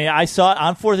 I mean, I saw it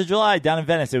on 4th of July down in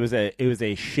Venice. It was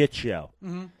a shit show.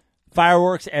 Mm-hmm.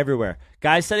 Fireworks everywhere.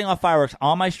 Guys setting off fireworks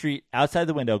on my street, outside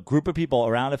the window, group of people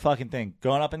around a fucking thing,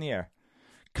 going up in the air.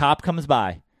 Cop comes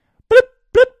by. Bloop,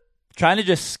 bloop, trying to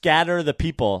just scatter the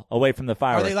people away from the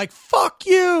fireworks. Are they like, fuck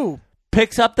you?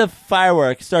 Picks up the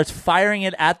firework, starts firing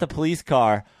it at the police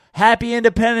car. Happy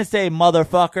Independence Day,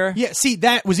 motherfucker. Yeah, see,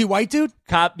 that was he white, dude?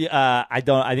 Cop, I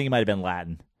think he might have been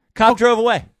Latin. Cop drove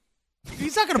away.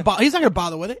 He's not gonna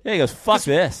bother with it. Yeah, he goes, fuck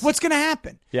this. What's gonna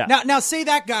happen? Yeah. Now say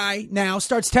that guy now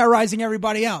starts terrorizing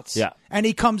everybody else. Yeah. And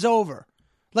he comes over.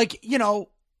 Like, you know,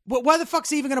 Why the fuck's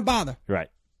he even going to bother? Right.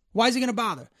 Why is he going to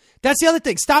bother? That's the other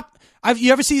thing. Stop.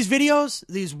 You ever see these videos?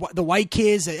 The white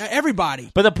kids, everybody.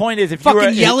 But the point is, if fucking you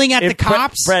were yelling at the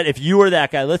cops, Brett, if you were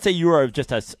that guy, let's say you were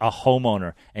just a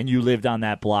homeowner and you lived on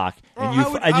that block and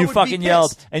you fucking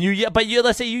yelled and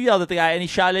let's say you yelled at the guy and he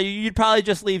shot at you, you'd probably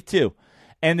just leave too.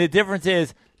 And the difference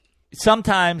is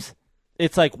sometimes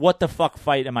it's like, what the fuck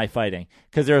fight am I fighting?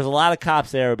 Because there's a lot of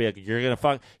cops there who'll be like, you're gonna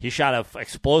fuck. He shot an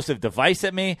explosive device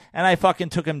at me and I fucking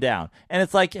took him down. And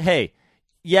it's like, hey,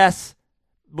 yes.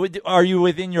 Are you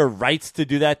within your rights to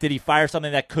do that? Did he fire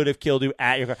something that could have killed you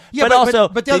at your car? Yeah,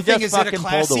 but the other thing is, it a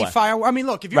Class C fire? I mean,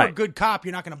 look, if you're a good cop,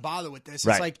 you're not going to bother with this.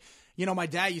 It's like, my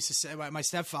dad used to say, my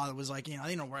stepfather was like, they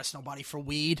didn't arrest nobody for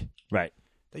weed. Right.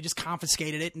 They just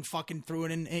confiscated it and fucking threw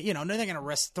it in. They're not going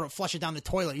to flush it down the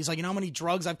toilet. He's like, you know how many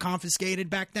drugs I've confiscated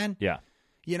back then? Yeah.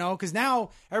 Because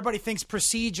now everybody thinks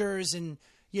procedures and.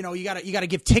 You got to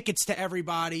give tickets to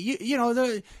everybody.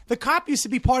 The cop used to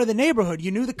be part of the neighborhood.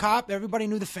 You knew the cop. Everybody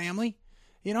knew the family.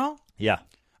 Yeah.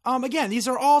 Again, these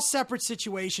are all separate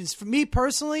situations. For me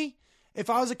personally, if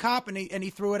I was a cop and he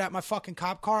threw it at my fucking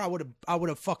cop car, I would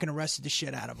have fucking arrested the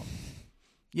shit out of him.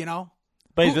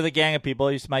 But he's with a gang of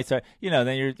people. You might start.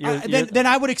 Then you're then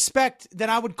I would expect. Then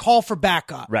I would call for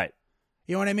backup. Right.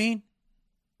 You know what I mean?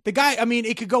 The guy. I mean,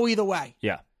 it could go either way.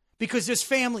 Yeah. Because there's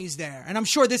families there. And I'm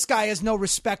sure this guy has no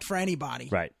respect for anybody.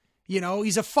 Right.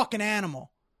 He's a fucking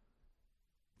animal.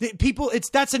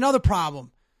 That's another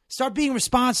problem. Start being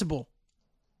responsible.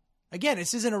 Again,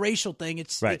 this isn't a racial thing.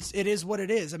 It is what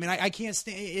it is. I mean, I can't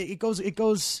stand it. It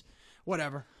goes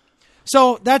whatever.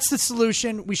 So that's the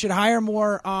solution. We should hire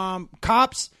more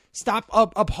cops. Stop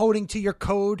upholding to your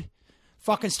code.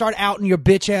 Fucking start outing your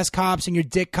bitch ass cops and your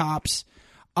dick cops.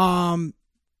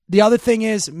 The other thing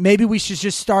is maybe we should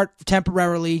just start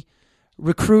temporarily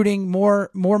recruiting more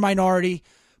minority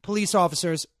police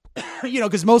officers,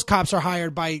 because most cops are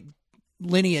hired by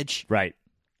lineage. Right.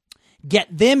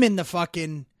 Get them in the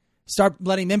fucking start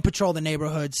letting them patrol the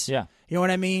neighborhoods. Yeah. You know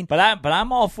what I mean? But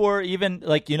I'm all for even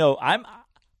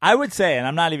I would say, and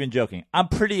I'm not even joking, I'm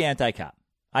pretty anti-cop.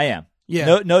 I am.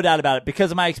 Yeah. No doubt about it.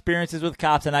 Because of my experiences with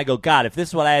cops, and I go, God, if this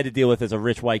is what I had to deal with as a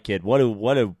rich white kid, what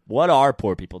are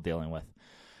poor people dealing with?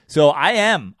 So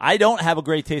I don't have a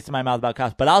great taste in my mouth about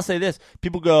cops, but I'll say this.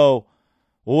 People go,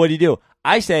 well, what do you do?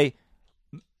 I say,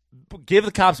 give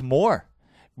the cops more.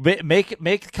 Make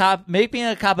being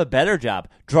a cop a better job.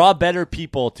 Draw better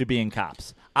people to being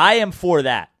cops. I am for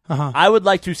that. Uh-huh. I would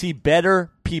like to see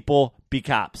better people be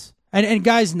cops. And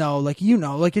guys know,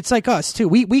 it's like us too.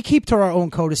 We keep to our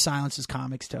own code of silence as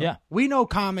comics too. Yeah. We know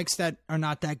comics that are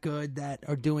not that good, that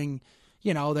are doing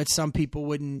that some people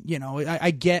wouldn't, I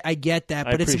get that,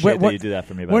 but that you do that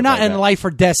for me. We're not in life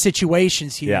or death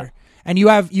situations here. Yeah. And you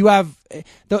have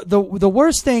the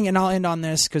worst thing, and I'll end on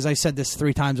this because I said this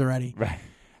 3 times already. Right.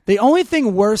 The only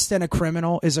thing worse than a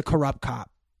criminal is a corrupt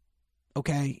cop.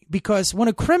 Okay? Because when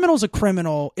a criminal's a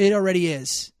criminal, it already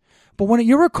is. But when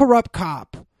you're a corrupt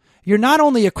cop, you're not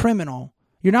only a criminal,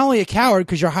 you're not only a coward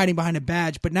because you're hiding behind a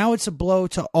badge, but now it's a blow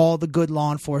to all the good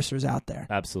law enforcers out there.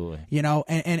 Absolutely.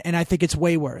 And I think it's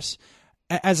way worse.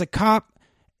 As a cop,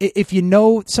 if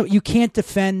so you can't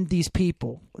defend these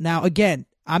people. Now, again,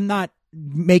 I'm not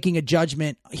making a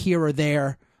judgment here or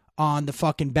there on the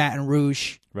fucking Baton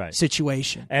Rouge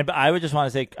situation. And I would just want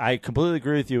to say, I completely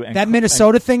agree with you. That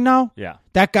Minnesota thing, though, yeah,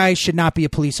 that guy should not be a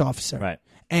police officer. Right.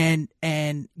 And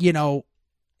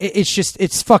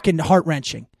it's fucking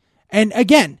heart-wrenching. And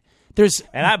again,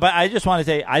 but I just want to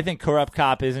say, I think corrupt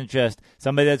cop isn't just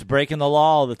somebody that's breaking the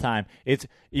law all the time.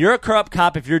 You're a corrupt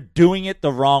cop if you're doing it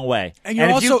the wrong way. And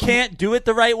if you can't do it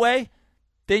the right way,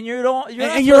 then you're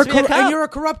a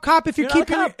corrupt cop if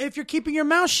you're keeping your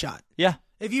mouth shut. Yeah.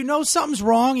 If you know something's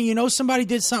wrong and you know somebody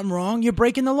did something wrong, you're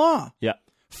breaking the law. Yeah.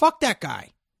 Fuck that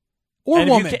guy or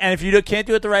woman. And if you can't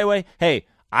do it the right way, hey,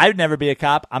 I'd never be a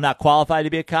cop. I'm not qualified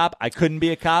to be a cop. I couldn't be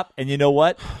a cop. And you know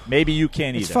what? Maybe you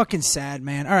can't either. It's fucking sad,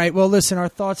 man. All right. Well, listen, our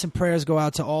thoughts and prayers go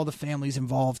out to all the families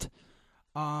involved.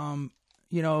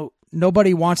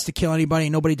 Nobody wants to kill anybody.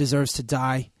 Nobody deserves to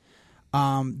die.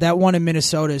 That one in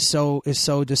Minnesota is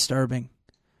so disturbing.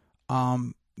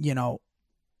 And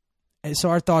so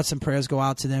our thoughts and prayers go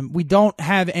out to them. We don't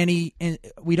have any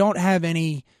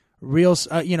real,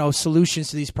 solutions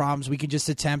to these problems. We can just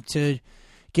attempt to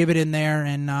give it in there,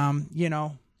 and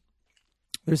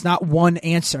there's not one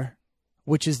answer,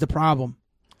 which is the problem.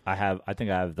 I think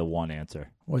I have the one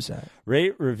answer. What's that?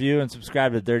 Rate, review, and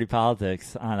subscribe to Dirty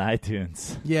Politics on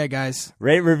iTunes. Yeah, guys.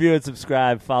 Rate, review, and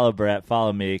subscribe. Follow Brett.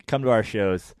 Follow me. Come to our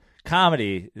shows.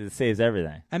 comedy saves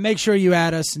everything. And make sure you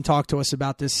add us and talk to us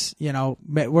about this. You know,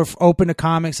 we're open to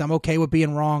comics. I'm okay with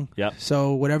being wrong. Yep.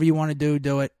 So whatever you want to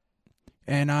do it.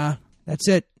 And that's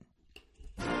it.